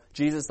example,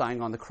 Jesus dying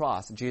on the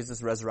cross,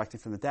 Jesus resurrecting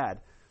from the dead.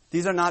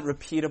 These are not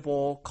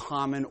repeatable,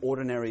 common,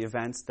 ordinary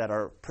events that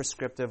are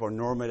prescriptive or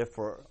normative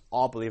for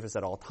all believers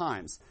at all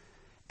times.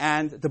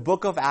 And the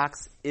book of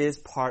Acts is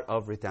part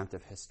of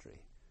redemptive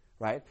history,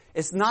 right?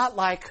 It's not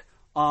like...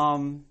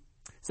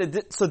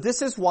 So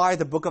this is why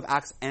the book of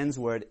Acts ends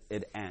where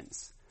it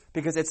ends.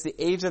 Because it's the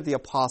age of the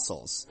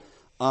apostles.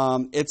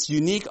 It's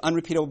unique,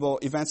 unrepeatable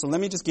events. So let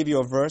me just give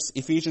you a verse.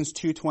 Ephesians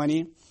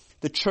 2:20.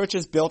 The church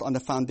is built on the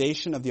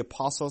foundation of the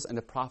apostles and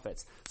the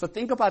prophets. So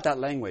think about that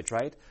language,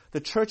 right? The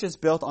church is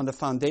built on the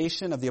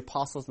foundation of the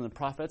apostles and the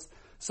prophets.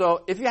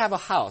 So if you have a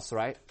house,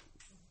 right?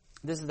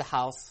 This is the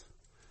house.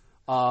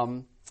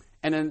 And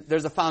then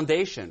there's a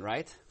foundation,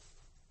 right?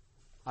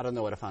 I don't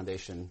know what a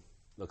foundation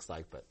looks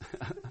like, but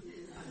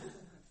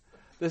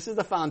this is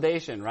the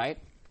foundation, right?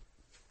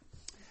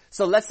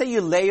 So let's say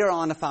you layer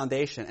on a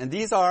foundation, and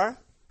these are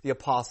the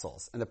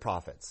apostles and the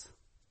prophets.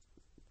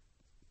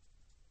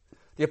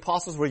 The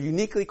apostles were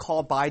uniquely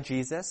called by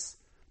Jesus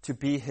to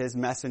be his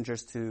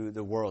messengers to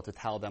the world, to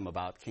tell them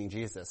about King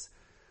Jesus.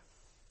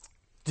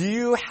 Do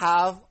you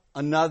have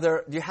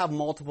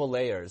multiple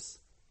layers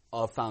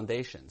of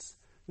foundations?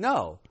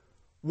 No.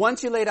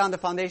 Once you lay down the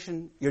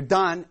foundation, you're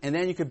done, and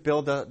then you could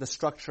build the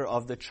structure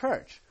of the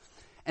church.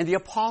 And the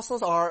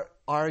apostles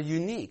are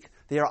unique.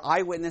 They are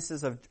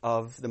eyewitnesses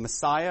of the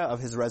Messiah, of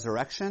his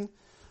resurrection.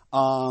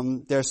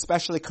 They're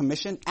specially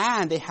commissioned,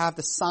 and they have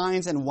the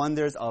signs and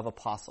wonders of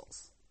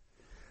apostles.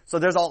 So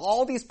there's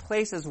all these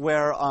places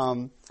where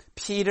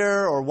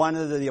Peter or one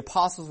of the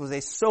apostles will say,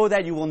 so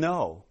that you will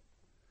know,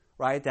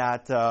 right,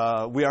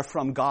 that we are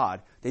from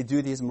God. They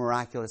do these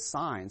miraculous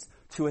signs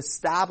to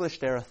establish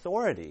their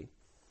authority.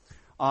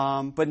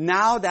 But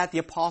now that the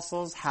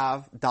apostles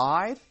have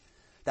died,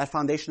 that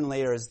foundation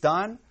layer is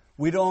done,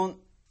 we don't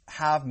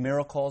have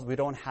miracles, we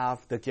don't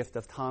have the gift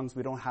of tongues,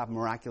 we don't have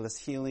miraculous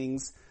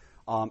healings,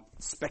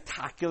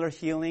 spectacular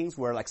healings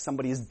where like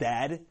somebody is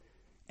dead,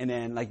 and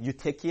then like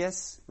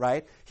Eutychus,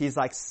 right? He's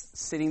like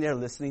sitting there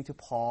listening to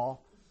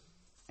Paul,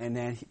 and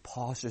then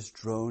Paul's just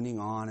droning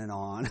on and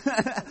on.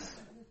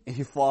 And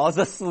he falls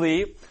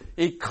asleep.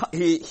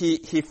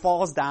 He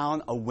falls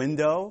down a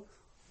window,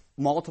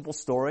 multiple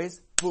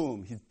stories,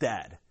 boom, he's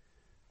dead.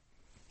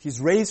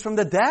 He's raised from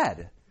the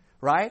dead,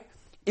 right?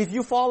 If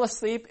you fall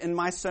asleep in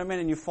my sermon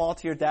and you fall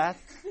to your death,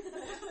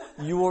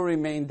 you will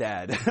remain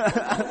dead.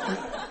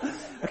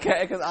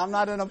 Okay, because I'm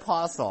not an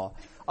apostle.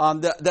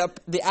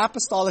 The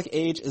apostolic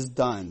age is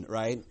done,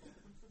 right?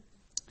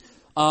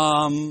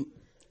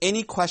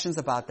 Any questions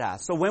about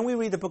that? So when we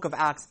read the book of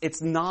Acts,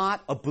 it's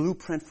not a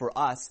blueprint for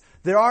us.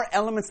 There are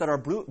elements that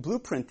are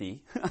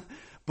blueprinty,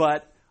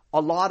 but a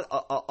lot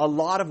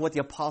of what the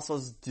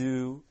apostles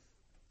do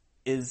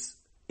is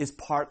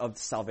part of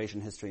salvation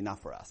history,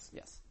 not for us.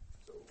 Yes.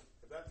 So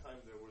at that time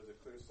there was a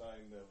clear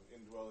sign of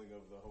indwelling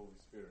of the Holy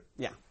Spirit.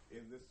 Yeah.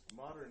 In this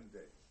modern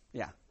day,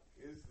 Yeah.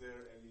 is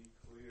there any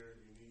clear,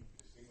 unique,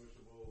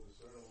 distinguishable,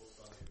 discernible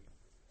sign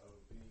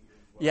of being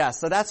indwelt? Yeah,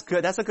 so that's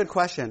good. That's a good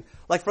question.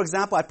 Like, for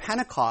example, at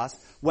Pentecost,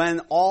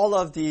 when all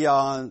of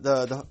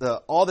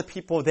all the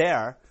people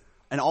there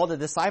and all the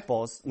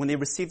disciples, when they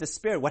receive the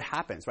Spirit, what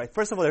happens, right?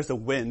 First of all, there's a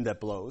wind that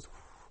blows,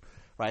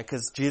 right?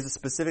 Because Jesus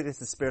specifically says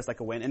the Spirit's like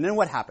a wind. And then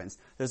what happens?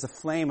 There's a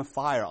flame of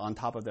fire on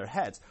top of their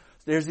heads.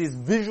 There's these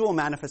visual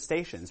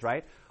manifestations,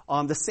 right?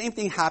 The same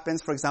thing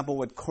happens, for example,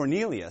 with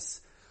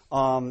Cornelius.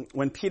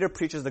 When Peter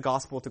preaches the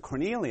gospel to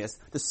Cornelius,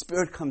 the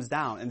Spirit comes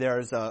down, and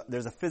there's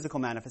a physical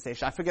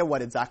manifestation. I forget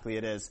what exactly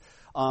it is.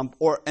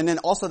 And then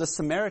also the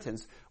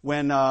Samaritans,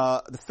 when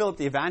Philip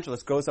the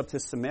evangelist goes up to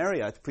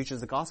Samaria to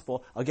preaches the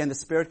gospel, again the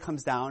Spirit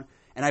comes down,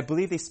 and I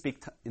believe they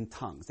speak in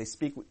tongues. They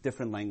speak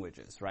different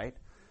languages, right?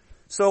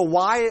 So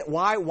why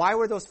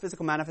were those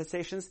physical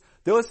manifestations?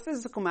 Those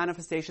physical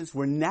manifestations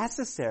were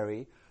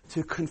necessary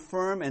to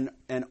confirm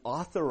and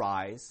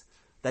authorize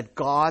that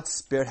God's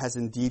Spirit has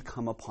indeed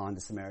come upon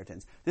the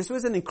Samaritans. This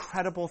was an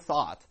incredible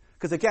thought.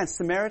 Because again,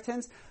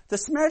 the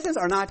Samaritans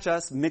are not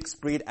just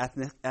mixed breed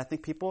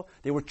ethnic people.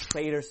 They were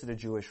traitors to the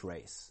Jewish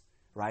race,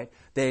 right?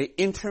 They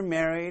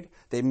intermarried.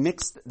 They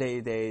mixed.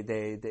 They did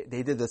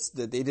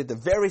the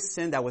very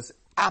sin that was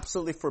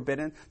absolutely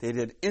forbidden. They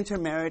did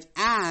intermarriage,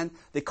 and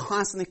they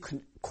constantly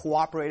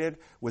cooperated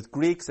with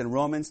Greeks and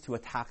Romans to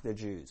attack the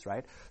Jews,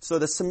 right? So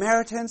the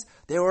Samaritans,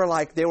 they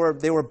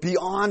were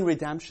beyond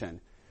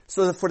redemption.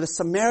 So for the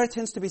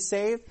Samaritans to be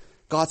saved,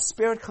 God's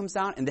Spirit comes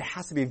down, and there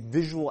has to be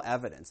visual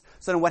evidence.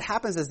 So then what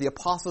happens is the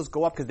apostles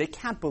go up because they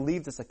can't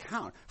believe this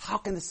account. How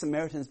can the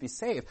Samaritans be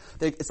saved?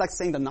 It's like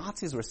saying the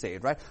Nazis were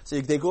saved, right? So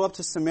they go up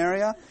to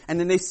Samaria, and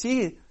then they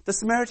see the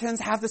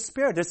Samaritans have the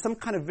Spirit. There's some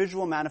kind of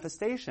visual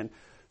manifestation.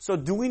 So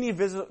do we need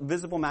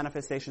visible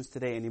manifestations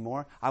today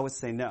anymore? I would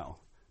say no,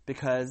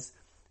 because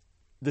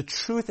the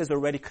truth is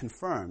already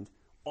confirmed.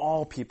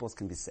 All peoples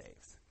can be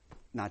saved,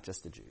 not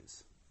just the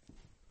Jews.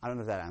 I don't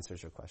know if that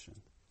answers your question.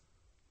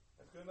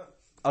 That's good enough.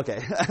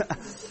 Okay.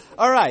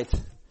 All right.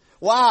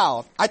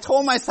 Wow. I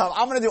told myself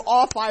I'm going to do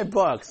all 5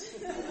 books.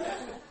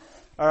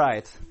 All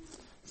right.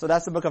 So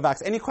that's the book of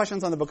Acts. Any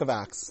questions on the book of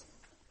Acts?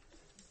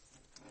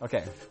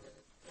 Okay.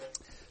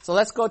 So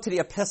let's go to the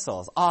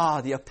epistles.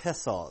 The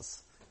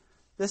epistles.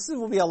 This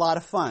will be a lot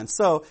of fun.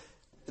 So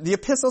the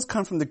epistles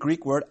come from the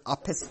Greek word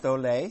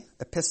epistole,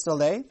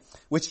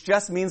 which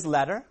just means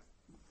letter.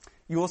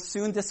 You will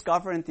soon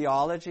discover in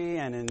theology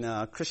and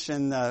in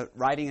Christian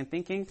writing and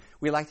thinking,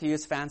 we like to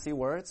use fancy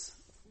words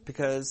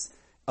because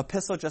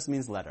epistle just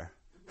means letter,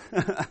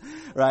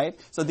 right?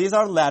 So these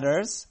are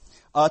letters.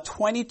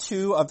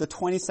 22 of the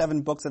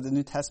 27 books of the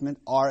New Testament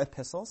are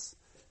epistles,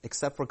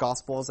 except for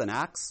Gospels and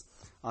Acts.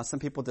 Some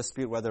people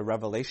dispute whether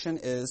Revelation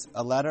is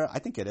a letter. I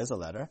think it is a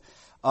letter.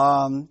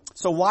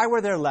 So why were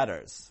there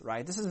letters,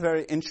 right? This is a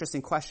very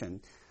interesting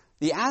question.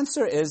 The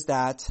answer is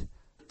that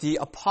the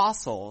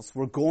apostles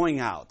were going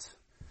out.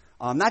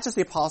 Not just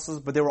the apostles,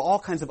 but there were all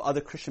kinds of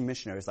other Christian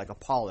missionaries like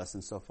Apollos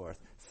and so forth,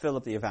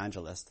 Philip the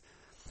evangelist.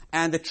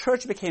 And the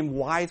church became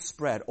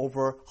widespread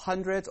over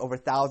hundreds, over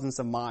thousands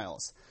of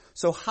miles.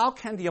 So how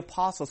can the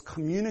apostles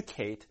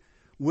communicate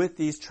with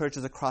these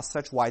churches across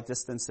such wide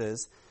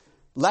distances?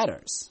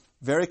 Letters.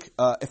 Very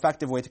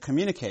effective way to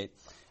communicate.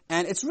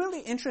 And it's really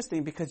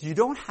interesting because you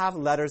don't have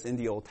letters in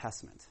the Old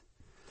Testament.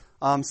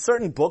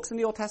 Certain books in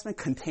the Old Testament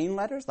contain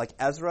letters, like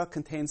Ezra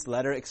contains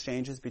letter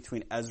exchanges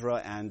between Ezra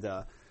and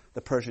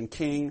the Persian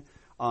king.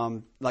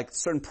 Like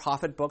certain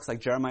prophet books, like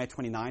Jeremiah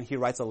 29, he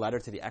writes a letter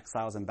to the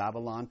exiles in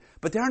Babylon.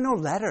 But there are no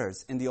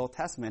letters in the Old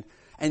Testament,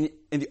 and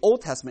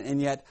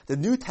yet the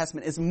New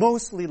Testament is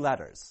mostly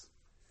letters.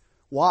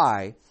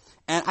 Why?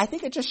 And I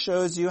think it just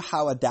shows you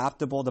how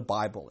adaptable the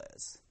Bible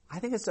is. I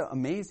think it's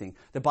amazing.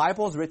 The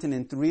Bible is written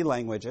in 3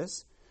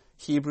 languages,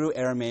 Hebrew,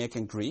 Aramaic,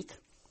 and Greek.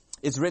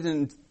 It's written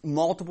in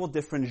multiple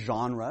different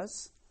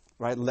genres,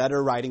 right?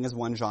 Letter writing is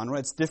one genre.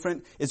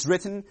 It's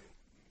written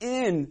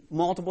in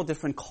multiple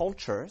different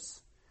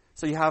cultures.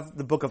 So you have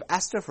the book of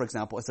Esther, for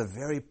example. It's a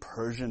very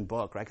Persian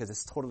book, right? Because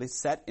it's totally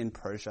set in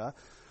Persia.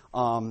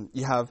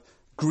 You have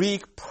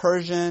Greek,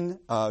 Persian,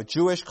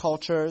 Jewish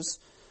cultures.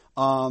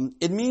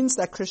 It means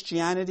that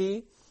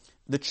Christianity,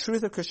 the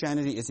truth of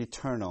Christianity is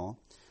eternal,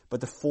 but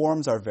the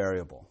forms are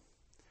variable.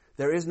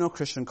 There is no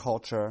Christian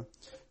culture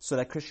so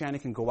that Christianity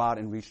can go out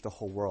and reach the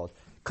whole world.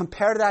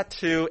 Compare that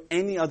to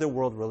any other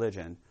world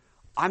religion.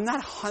 I'm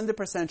not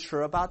 100%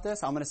 sure about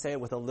this. I'm going to say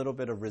it with a little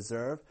bit of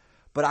reserve.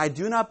 But I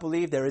do not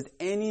believe there is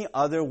any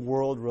other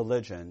world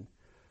religion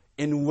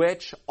in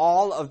which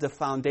all of the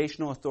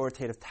foundational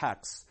authoritative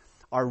texts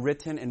are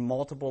written in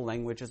multiple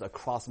languages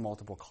across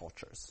multiple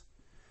cultures.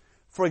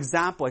 For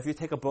example, if you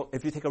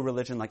take a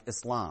religion like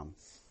Islam,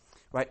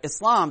 right?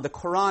 Islam, the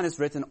Quran is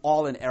written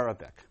all in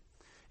Arabic.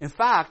 In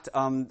fact,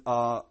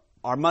 our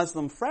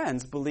Muslim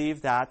friends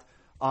believe that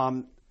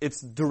it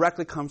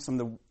directly comes from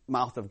the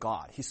mouth of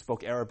God. He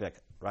spoke Arabic,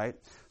 right?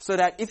 So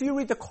that if you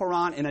read the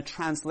Quran in a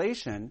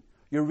translation,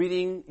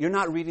 you're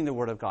not reading the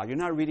Word of God.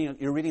 You're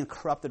reading a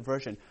corrupted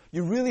version.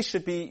 You really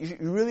should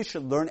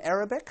learn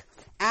Arabic,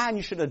 and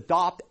you should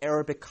adopt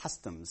Arabic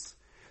customs.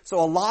 So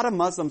a lot of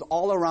Muslims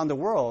all around the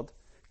world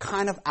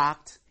kind of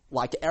act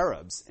like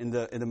Arabs in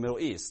the Middle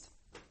East.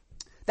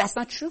 That's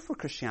not true for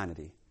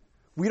Christianity.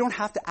 We don't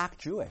have to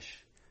act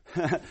Jewish.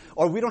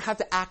 Or we don't have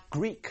to act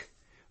Greek,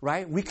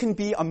 right? We can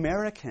be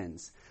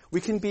Americans.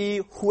 We can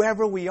be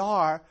whoever we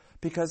are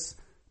because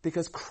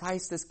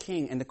Christ is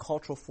king and the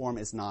cultural form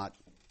is not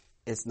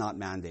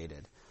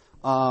mandated.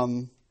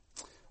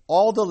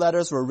 All the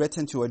letters were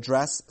written to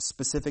address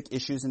specific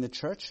issues in the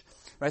church,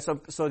 right?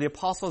 So the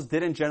apostles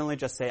didn't generally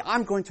just say,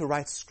 I'm going to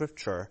write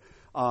scripture.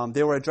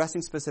 They were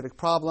addressing specific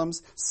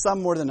problems,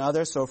 some more than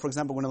others. So, for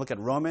example, when I look at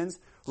Romans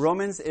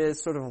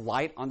is sort of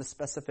light on the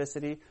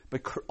specificity,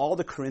 but all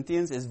the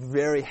Corinthians is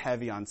very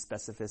heavy on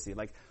specificity,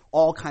 like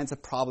all kinds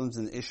of problems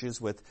and issues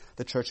with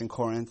the church in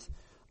Corinth.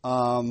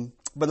 But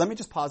let me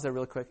just pause there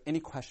real quick. Any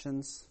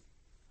questions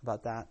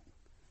about that?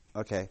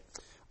 Okay.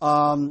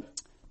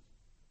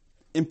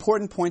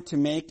 Important point to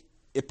make,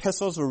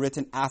 epistles were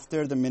written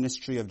after the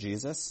ministry of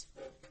Jesus.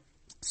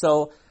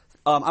 So,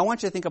 I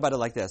want you to think about it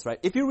like this, right?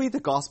 If you read the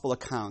gospel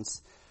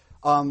accounts,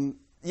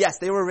 yes,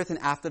 they were written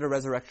after the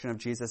resurrection of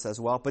Jesus as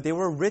well, but they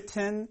were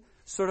written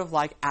sort of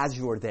like as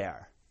you were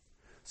there.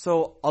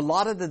 So a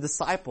lot of the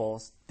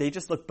disciples, they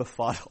just look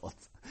befuddled.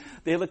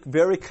 They look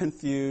very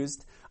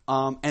confused,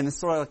 and it's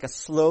sort of like a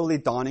slowly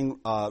dawning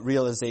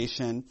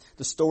realization.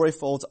 The story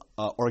folds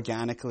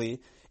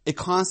organically. It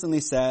constantly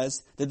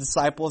says the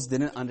disciples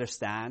didn't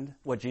understand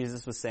what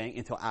Jesus was saying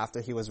until after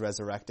he was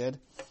resurrected.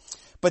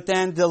 But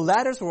then the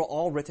letters were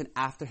all written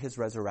after his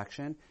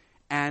resurrection,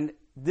 and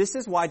this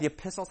is why the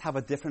epistles have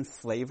a different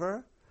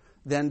flavor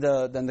than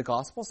the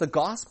Gospels. The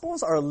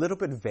Gospels are a little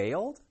bit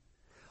veiled,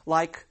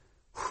 like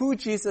who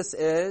Jesus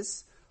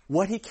is,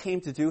 what he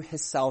came to do,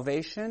 his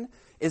salvation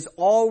is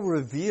all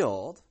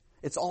revealed.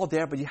 It's all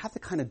there, but you have to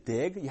kind of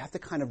dig, you have to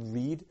kind of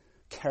read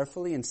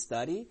carefully and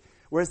study,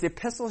 whereas the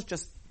epistles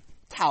just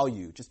tell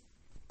you, just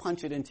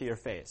punch it into your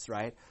face,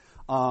 right?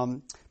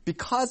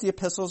 Because the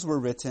epistles were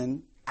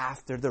written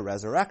after the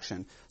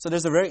resurrection. So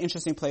there's a very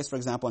interesting place, for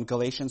example, in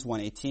Galatians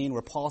 1:18,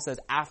 where Paul says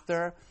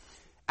after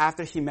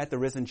he met the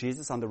risen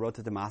Jesus on the road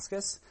to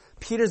Damascus,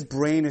 Peter's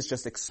brain is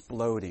just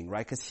exploding,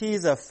 right? Because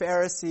he's a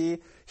Pharisee.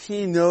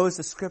 He knows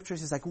the scriptures.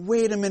 He's like,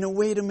 wait a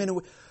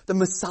minute. The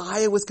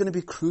Messiah was going to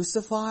be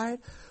crucified.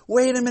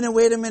 Wait a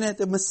minute.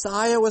 The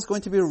Messiah was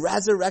going to be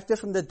resurrected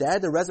from the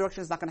dead. The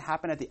resurrection is not going to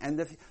happen at the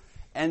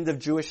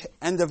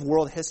end of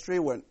world history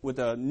with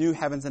the new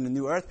heavens and the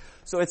new earth.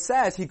 So it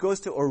says he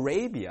goes to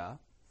Arabia,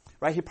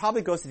 right? He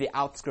probably goes to the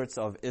outskirts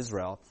of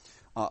Israel,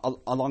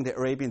 along the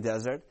Arabian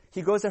desert.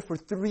 He goes there for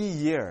 3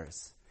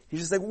 years. He's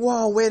just like,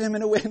 whoa, wait a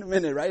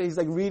minute, right? He's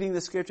like reading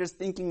the scriptures,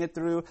 thinking it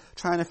through,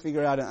 trying to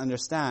figure out and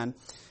understand.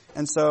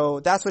 And so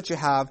that's what you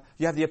have.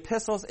 You have the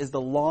epistles is the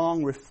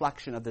long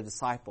reflection of the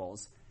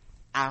disciples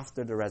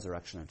after the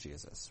resurrection of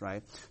Jesus,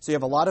 right? So you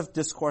have a lot of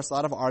discourse, a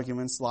lot of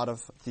arguments, a lot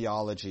of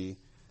theology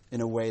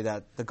in a way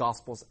that the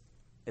Gospels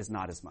is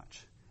not as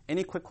much.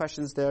 Any quick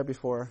questions there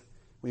before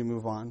we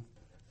move on?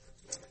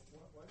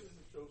 Why does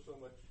it show so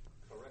much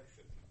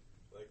correction?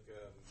 Like,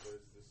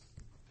 there's this,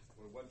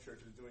 when one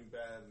church is doing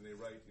bad and they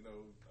write,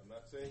 I'm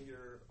not saying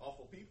you're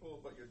awful people,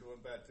 but you're doing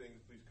bad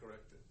things, please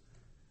correct it.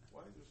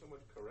 Why is there so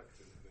much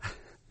correction in this?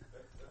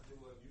 That's a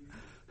little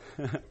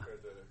unusual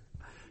compared to the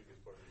previous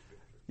part of the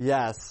scripture.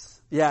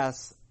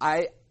 Yes.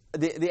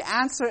 The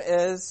answer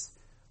is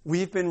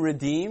we've been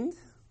redeemed,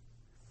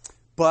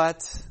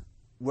 but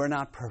we're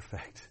not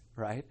perfect,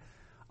 right?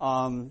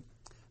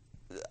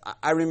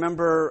 I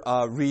remember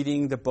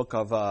reading the book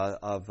of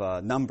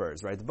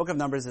Numbers, right? The book of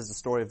Numbers is the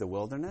story of the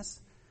wilderness.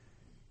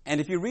 And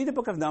if you read the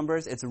book of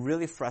Numbers, it's a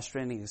really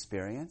frustrating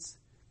experience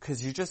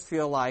because you just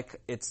feel like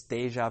it's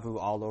deja vu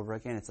all over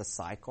again. It's a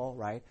cycle,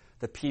 right?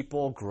 The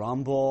people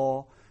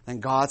grumble, then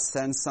God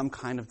sends some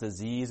kind of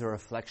disease or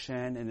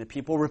affliction, and the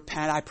people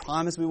repent. I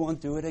promise we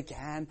won't do it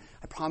again.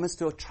 I promise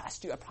to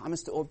trust you. I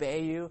promise to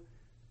obey you.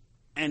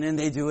 And then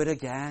they do it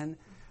again,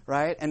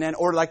 right? And then,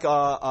 or like,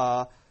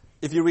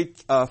 if you read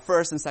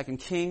 1st and 2nd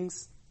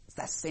Kings, it's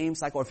that same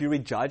cycle. If you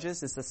read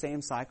Judges, it's the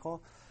same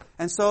cycle.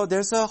 And so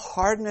there's a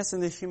hardness in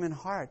the human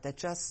heart that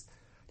just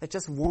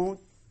won't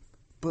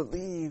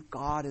believe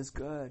God is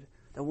good,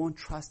 that won't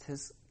trust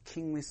His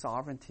kingly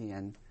sovereignty,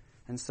 and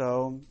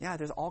so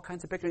there's all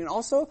kinds of bickering. And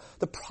also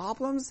the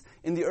problems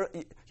in you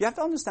have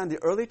to understand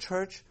the early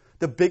church.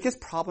 The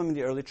biggest problem in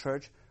the early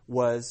church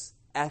was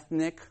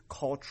ethnic,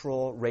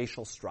 cultural,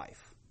 racial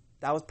strife.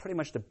 That was pretty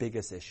much the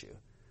biggest issue.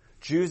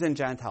 Jews and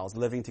Gentiles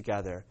living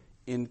together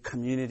in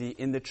community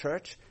in the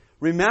church.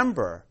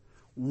 Remember,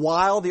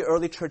 while the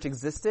early church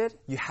existed,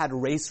 you had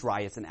race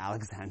riots in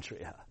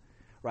Alexandria,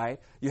 right?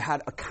 You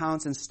had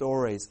accounts and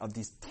stories of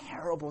these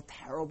terrible,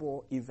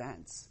 terrible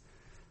events.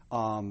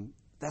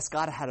 That's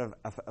got to have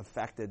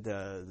affected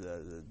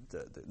the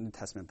New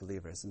Testament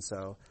believers. And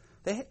so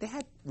they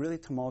had really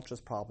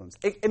tumultuous problems.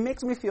 It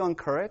makes me feel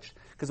encouraged,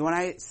 because when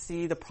I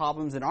see the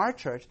problems in our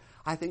church,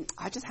 I think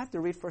I just have to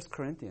read 1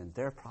 Corinthians.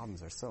 Their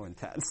problems are so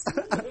intense.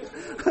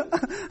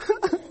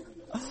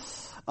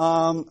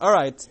 All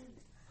right.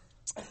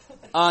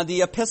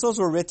 The epistles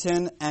were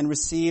written and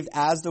received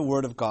as the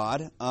Word of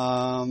God.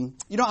 I'm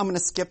going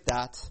to skip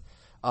that.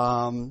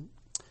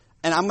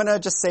 And I'm going to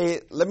just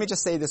say, let me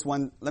just say this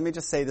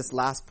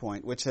last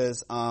point, which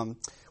is,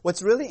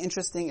 what's really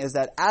interesting is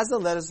that as the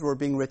letters were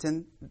being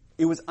written,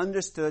 it was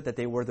understood that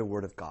they were the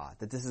Word of God,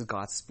 that this is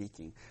God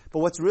speaking. But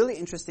what's really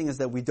interesting is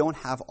that we don't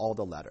have all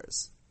the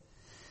letters.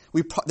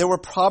 There were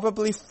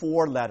probably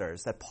 4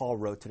 letters that Paul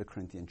wrote to the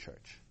Corinthian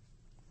church.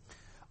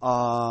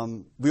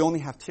 We only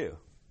have 2.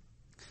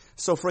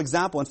 So, for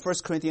example, in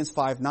 1 Corinthians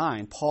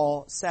 5:9,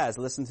 Paul says,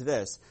 listen to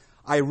this,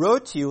 I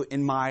wrote to you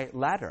in my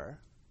letter.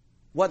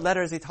 What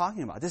letter is he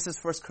talking about? This is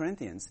 1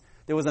 Corinthians.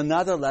 There was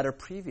another letter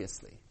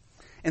previously.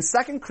 In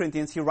 2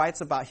 Corinthians,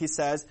 he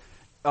says,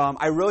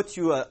 I wrote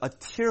you a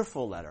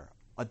tearful letter,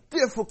 a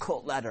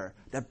difficult letter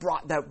that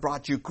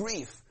brought you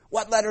grief.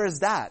 What letter is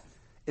that?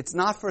 It's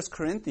not 1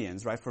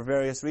 Corinthians, right, for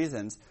various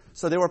reasons.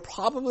 So there were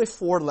probably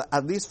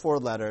at least 4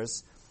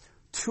 letters.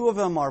 2 of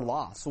them are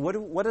lost. So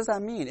what does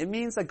that mean? It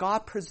means that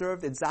God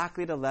preserved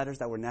exactly the letters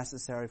that were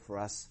necessary for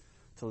us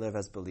to live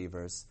as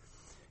believers.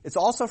 It's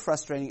also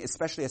frustrating,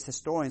 especially as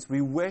historians.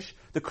 We wish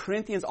the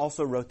Corinthians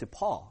also wrote to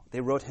Paul.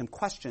 They wrote him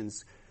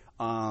questions.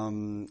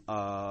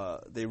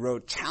 They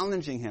wrote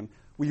challenging him.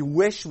 We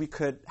wish we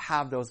could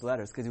have those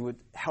letters, because it would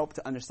help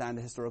to understand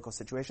the historical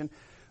situation.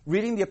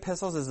 Reading the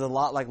epistles is a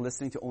lot like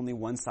listening to only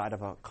one side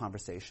of a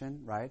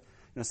conversation, right?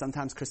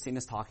 Sometimes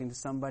Christina's talking to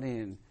somebody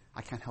and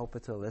I can't help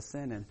but to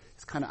listen, and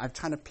I'm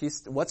trying to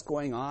piece what's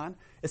going on.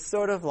 It's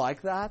sort of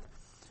like that.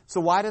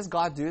 So why does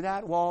God do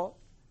that? Well,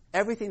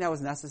 everything that was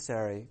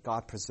necessary,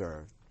 God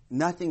preserved.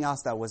 Nothing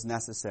else that was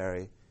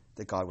necessary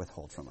did God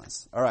withhold from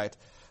us. All right.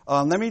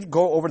 Let me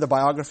go over the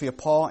biography of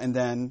Paul, and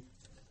then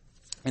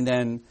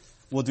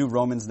we'll do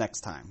Romans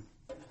next time.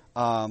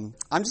 I'm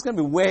just going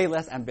to be way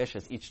less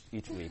ambitious each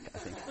week, I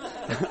think.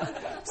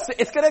 So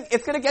it's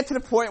gonna get to the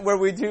point where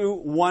we do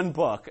one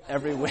book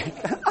every week. So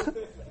if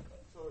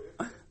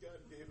God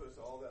gave us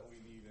all that we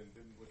need and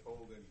didn't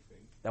withhold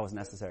anything, that was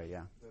necessary,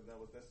 yeah. That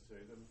was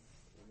necessary. Then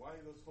why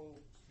this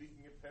whole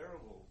speaking in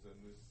parables and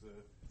this,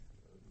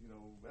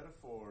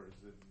 metaphors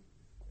and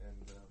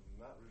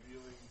not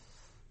revealing,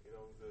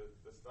 the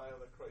style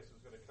that Christ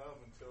was going to come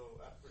until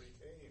after he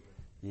came?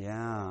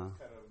 Yeah.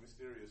 Kind of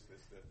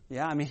mysteriousness that.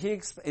 Yeah, I mean,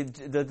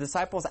 the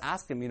disciples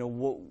ask him,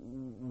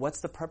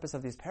 what's the purpose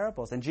of these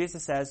parables? And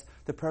Jesus says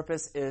the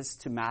purpose is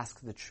to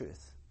mask the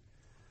truth.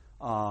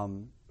 So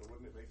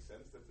wouldn't it make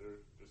sense that there's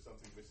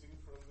something missing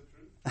from the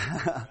truth?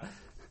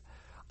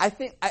 I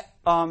think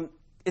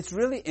it's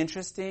really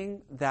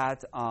interesting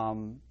that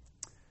for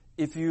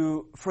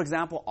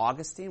example,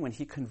 Augustine, when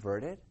he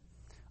converted,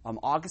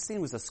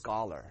 Augustine was a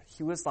scholar.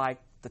 He was like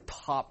the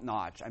top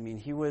notch. I mean,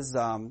 he was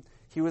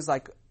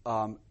like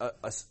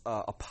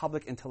a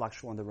public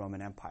intellectual in the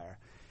Roman Empire.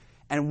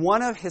 And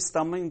one of his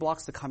stumbling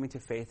blocks to coming to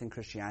faith in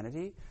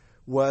Christianity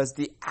was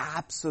the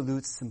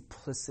absolute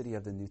simplicity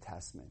of the New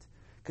Testament.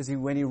 Because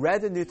when he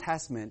read the New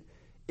Testament,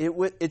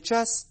 it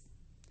just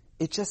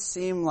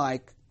seemed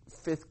like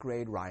 5th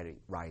grade writing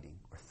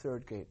or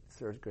third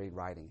grade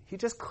writing. He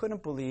just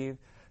couldn't believe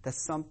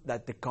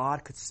that the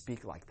God could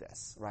speak like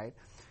this, right?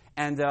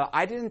 And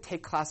I didn't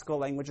take classical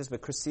languages, but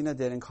Christina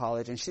did in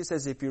college. And she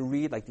says if you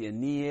read like the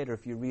Aeneid or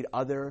if you read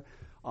other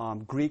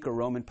Greek or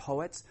Roman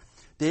poets,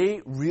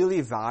 they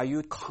really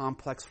valued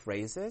complex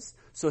phrases.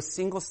 So a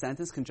single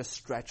sentence can just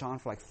stretch on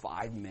for like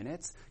 5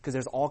 minutes because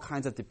there's all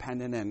kinds of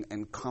dependent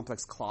and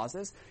complex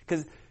clauses.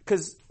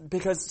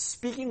 Because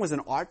speaking was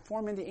an art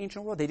form in the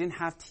ancient world. They didn't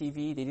have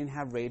TV. They didn't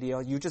have radio.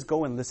 You just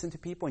go and listen to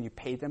people and you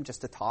pay them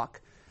just to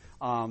talk.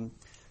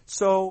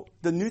 So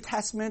the New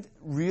Testament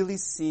really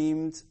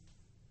seemed...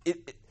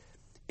 It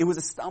was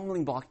a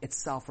stumbling block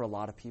itself for a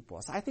lot of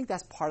people. So I think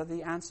that's part of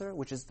the answer,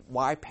 which is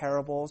why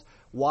parables,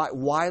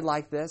 why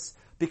like this?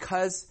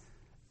 Because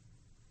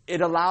it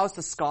allows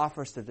the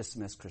scoffers to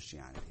dismiss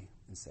Christianity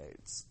and say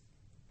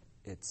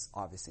it's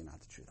obviously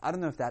not the truth. I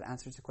don't know if that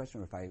answers the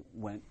question or if I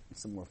went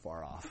somewhere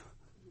far off.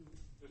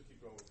 Just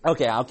keep going.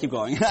 Okay, I'll keep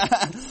going.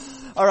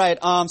 All right,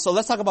 so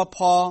let's talk about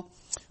Paul.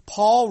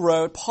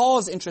 Paul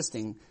is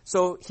interesting.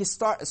 So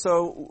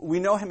we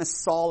know him as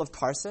Saul of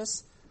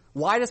Tarsus.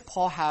 Why does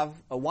Paul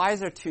why is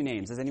there 2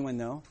 names? Does anyone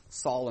know?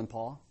 Saul and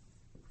Paul?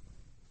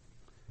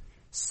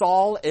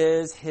 Saul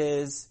is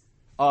his,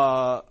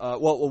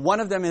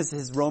 one of them is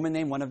his Roman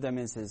name, one of them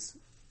is his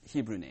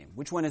Hebrew name.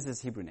 Which one is his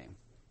Hebrew name?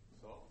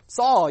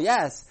 Saul,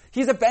 yes.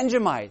 He's a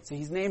Benjamite. So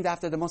he's named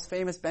after the most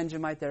famous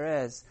Benjamite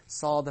there is,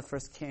 Saul, the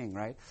first king,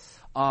 right?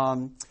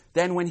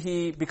 Then when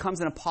he becomes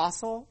an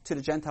apostle to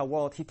the Gentile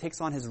world, he takes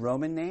on his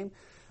Roman name.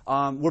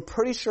 We're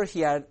pretty sure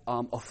he had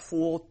a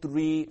full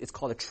 3, it's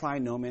called a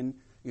trinomen,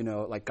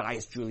 like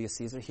Gaius Julius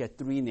Caesar. He had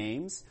 3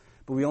 names,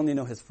 but we only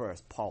know his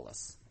first,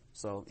 Paulus.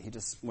 So he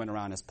just went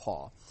around as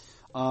Paul.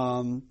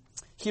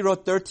 He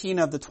wrote 13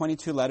 of the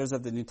 22 letters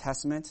of the New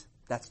Testament.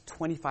 That's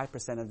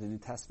 25% of the New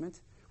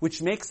Testament,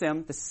 which makes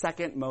him the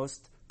second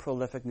most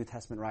prolific New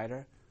Testament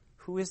writer.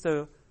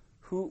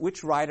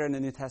 Which writer in the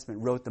New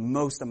Testament wrote the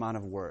most amount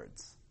of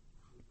words?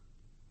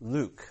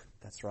 Luke.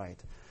 That's right.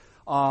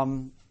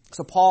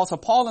 So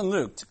Paul and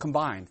Luke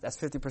combined, that's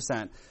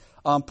 50%.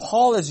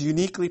 Paul is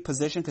uniquely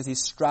positioned because he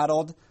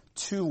straddled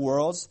 2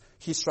 worlds.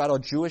 He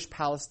straddled Jewish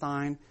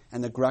Palestine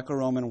and the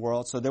Greco-Roman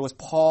world. So there was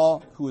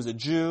Paul, who was a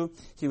Jew.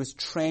 He was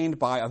trained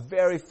by a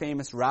very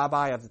famous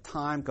rabbi of the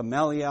time,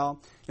 Gamaliel.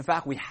 In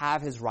fact, we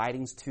have his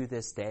writings to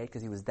this day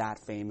because he was that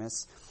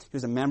famous. He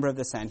was a member of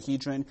the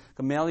Sanhedrin.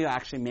 Gamaliel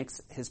actually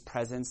makes his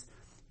presence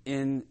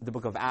in the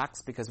book of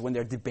Acts because when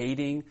they're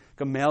debating,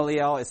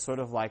 Gamaliel is sort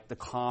of like the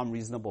calm,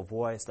 reasonable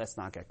voice. Let's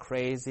not get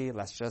crazy.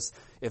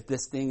 If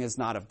this thing is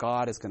not of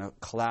God, it's going to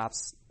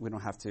collapse. We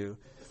don't have to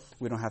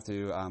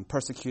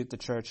persecute the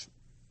church.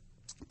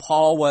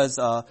 Paul was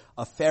a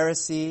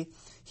Pharisee.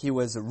 He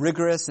was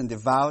rigorous and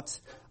devout.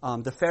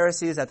 The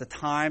Pharisees at the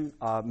time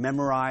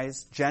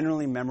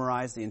generally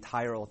memorized the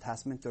entire Old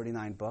Testament,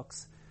 39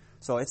 books.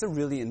 So it's a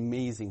really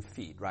amazing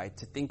feat, right,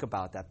 to think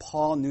about that.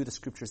 Paul knew the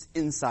scriptures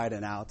inside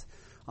and out.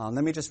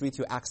 Let me just read to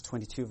you Acts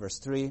 22, verse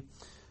 3.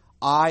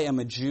 I am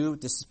a Jew.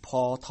 This is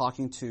Paul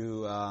talking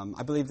to,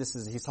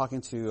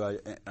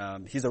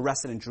 he's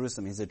arrested in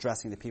Jerusalem. He's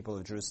addressing the people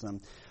of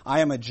Jerusalem. I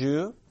am a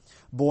Jew,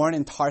 born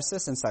in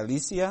Tarsus in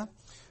Cilicia,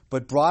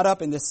 but brought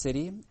up in this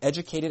city,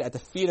 educated at the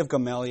feet of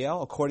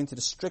Gamaliel, according to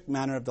the strict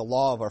manner of the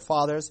law of our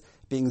fathers,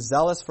 being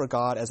zealous for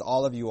God as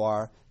all of you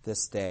are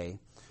this day.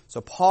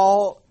 So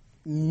Paul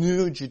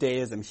knew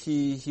Judaism.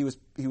 He was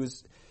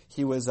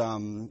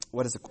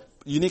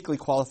uniquely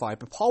qualified.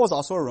 But Paul was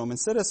also a Roman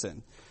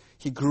citizen.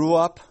 He grew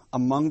up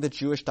among the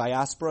Jewish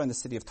diaspora in the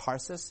city of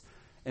Tarsus.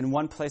 In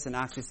one place in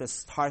Acts, he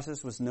says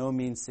Tarsus was no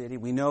mean city.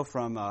 We know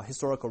from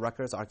historical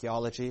records,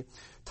 archaeology,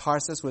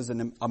 Tarsus was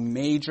a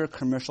major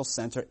commercial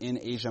center in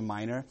Asia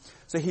Minor.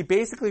 So he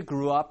basically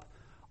grew up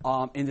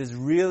in this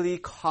really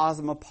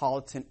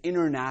cosmopolitan,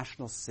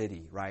 international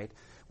city, right,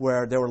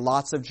 where there were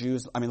lots of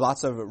Jews,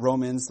 lots of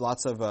Romans,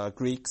 lots of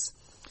Greeks.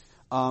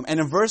 And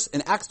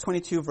in Acts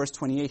 22, verse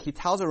 28, he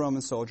tells a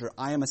Roman soldier,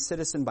 I am a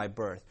citizen by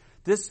birth.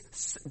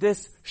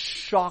 This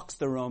shocks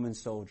the Roman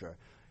soldier.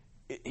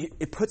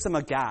 It puts him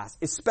aghast,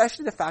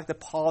 especially the fact that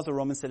Paul's a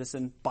Roman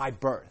citizen by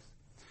birth.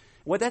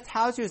 What that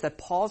tells you is that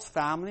Paul's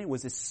family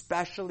was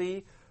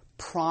especially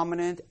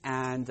prominent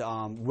and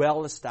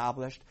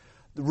well-established.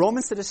 The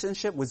Roman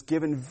citizenship was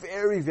given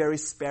very, very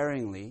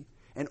sparingly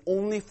and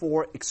only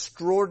for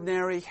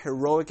extraordinary,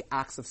 heroic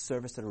acts of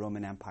service to the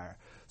Roman Empire.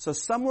 So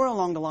somewhere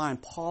along the line,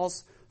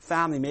 Paul's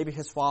family, maybe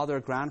his father or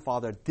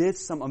grandfather, did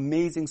some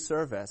amazing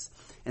service,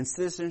 and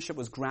citizenship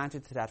was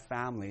granted to that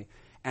family.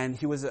 And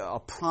he was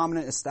a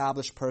prominent,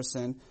 established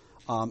person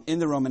in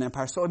the Roman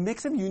Empire. So it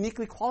makes him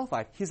uniquely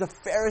qualified. He's a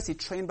Pharisee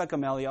trained by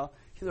Gamaliel.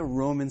 He's a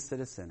Roman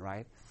citizen,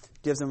 right?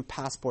 Gives him a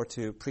passport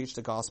to preach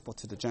the gospel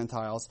to the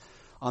Gentiles.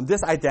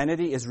 This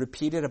identity is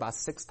repeated about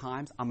 6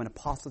 times. I'm an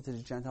apostle to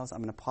the Gentiles.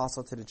 I'm an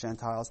apostle to the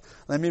Gentiles.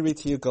 Let me read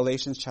to you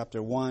Galatians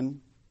chapter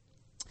 1.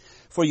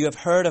 For you have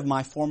heard of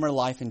my former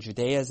life in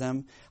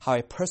Judaism, how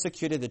I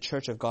persecuted the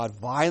church of God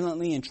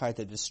violently and tried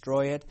to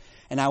destroy it.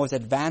 And I was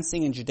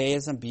advancing in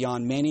Judaism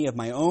beyond many of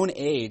my own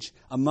age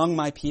among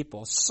my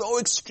people. So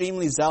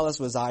extremely zealous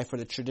was I for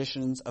the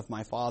traditions of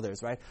my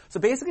fathers, right? So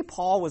basically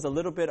Paul was a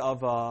little bit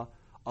of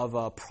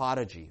a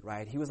prodigy,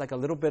 right? He was like a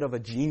little bit of a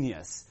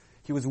genius.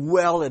 He was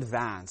well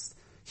advanced.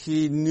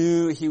 He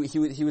knew he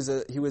was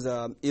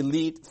a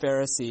elite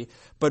Pharisee,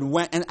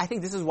 and I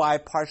think this is why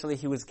partially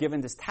he was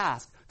given this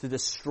task to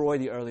destroy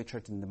the early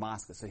church in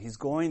Damascus. So he's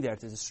going there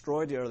to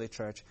destroy the early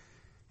church,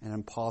 and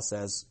then Paul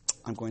says,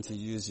 "I'm going to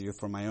use you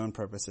for my own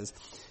purposes."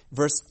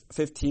 Verse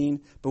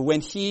 15. But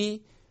when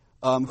he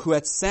who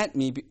had sent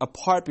me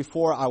apart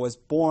before I was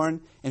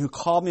born, and who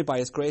called me by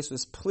his grace,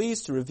 was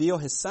pleased to reveal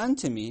his Son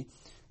to me.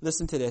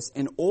 Listen to this: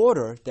 in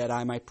order that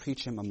I might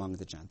preach him among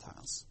the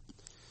Gentiles.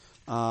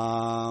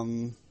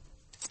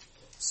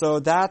 So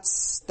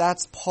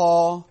that's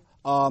Paul.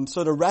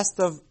 So the rest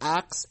of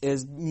Acts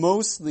is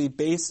mostly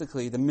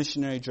basically the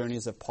missionary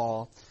journeys of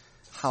Paul,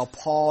 how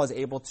Paul is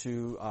able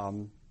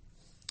to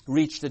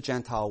reach the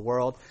Gentile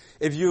world.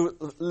 If you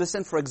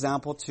listen, for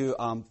example, to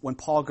when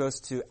Paul goes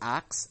to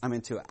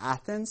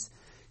Athens,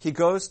 he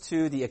goes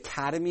to the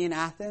academy in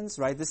Athens,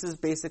 right? This is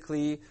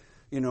basically,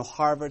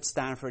 Harvard,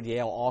 Stanford,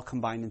 Yale all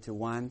combined into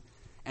one,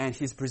 and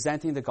he's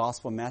presenting the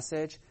gospel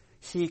message.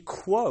 He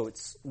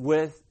quotes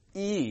with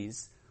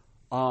ease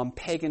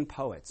pagan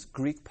poets,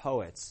 Greek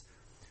poets.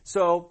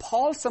 So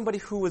Paul is somebody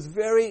who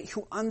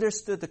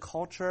understood the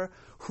culture,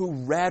 who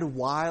read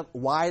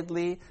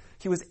widely.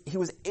 He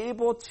was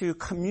able to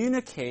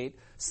communicate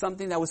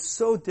something that was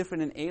so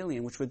different and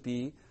alien, which would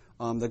be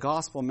the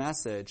gospel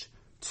message,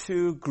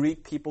 to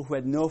Greek people who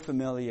had no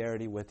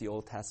familiarity with the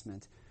Old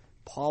Testament.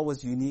 Paul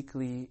was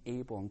uniquely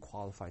able and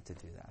qualified to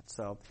do that.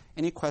 So,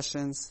 any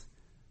questions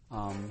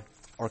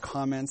or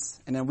comments?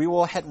 And then we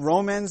will hit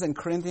Romans and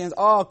Corinthians.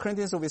 Oh,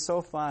 Corinthians will be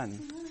so fun.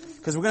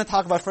 Because we're going to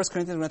talk about 1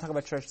 Corinthians, we're going to talk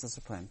about church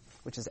discipline,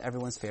 which is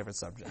everyone's favorite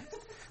subject.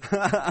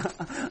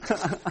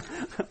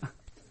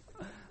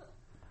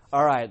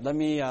 All right, let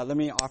me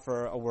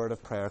offer a word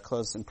of prayer,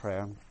 close in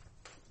prayer.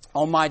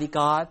 Almighty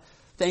God,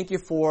 thank you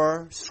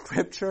for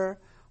Scripture.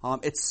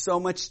 It's so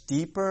much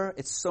deeper.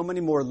 It's so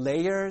many more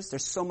layers.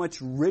 There's so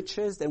much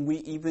riches than we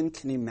even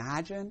can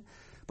imagine.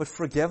 But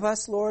forgive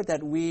us, Lord,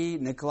 that we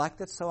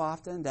neglect it so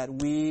often, that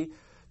we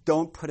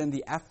don't put in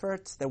the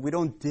effort, that we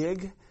don't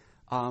dig.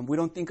 We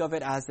don't think of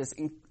it as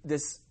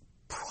this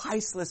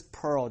priceless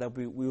pearl that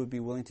we would be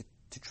willing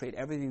to trade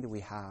everything that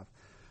we have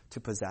to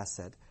possess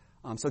it.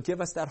 So give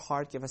us that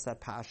heart, give us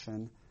that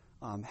passion.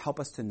 Help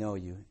us to know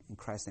you. In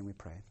Christ's name we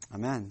pray.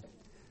 Amen.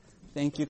 Thank you.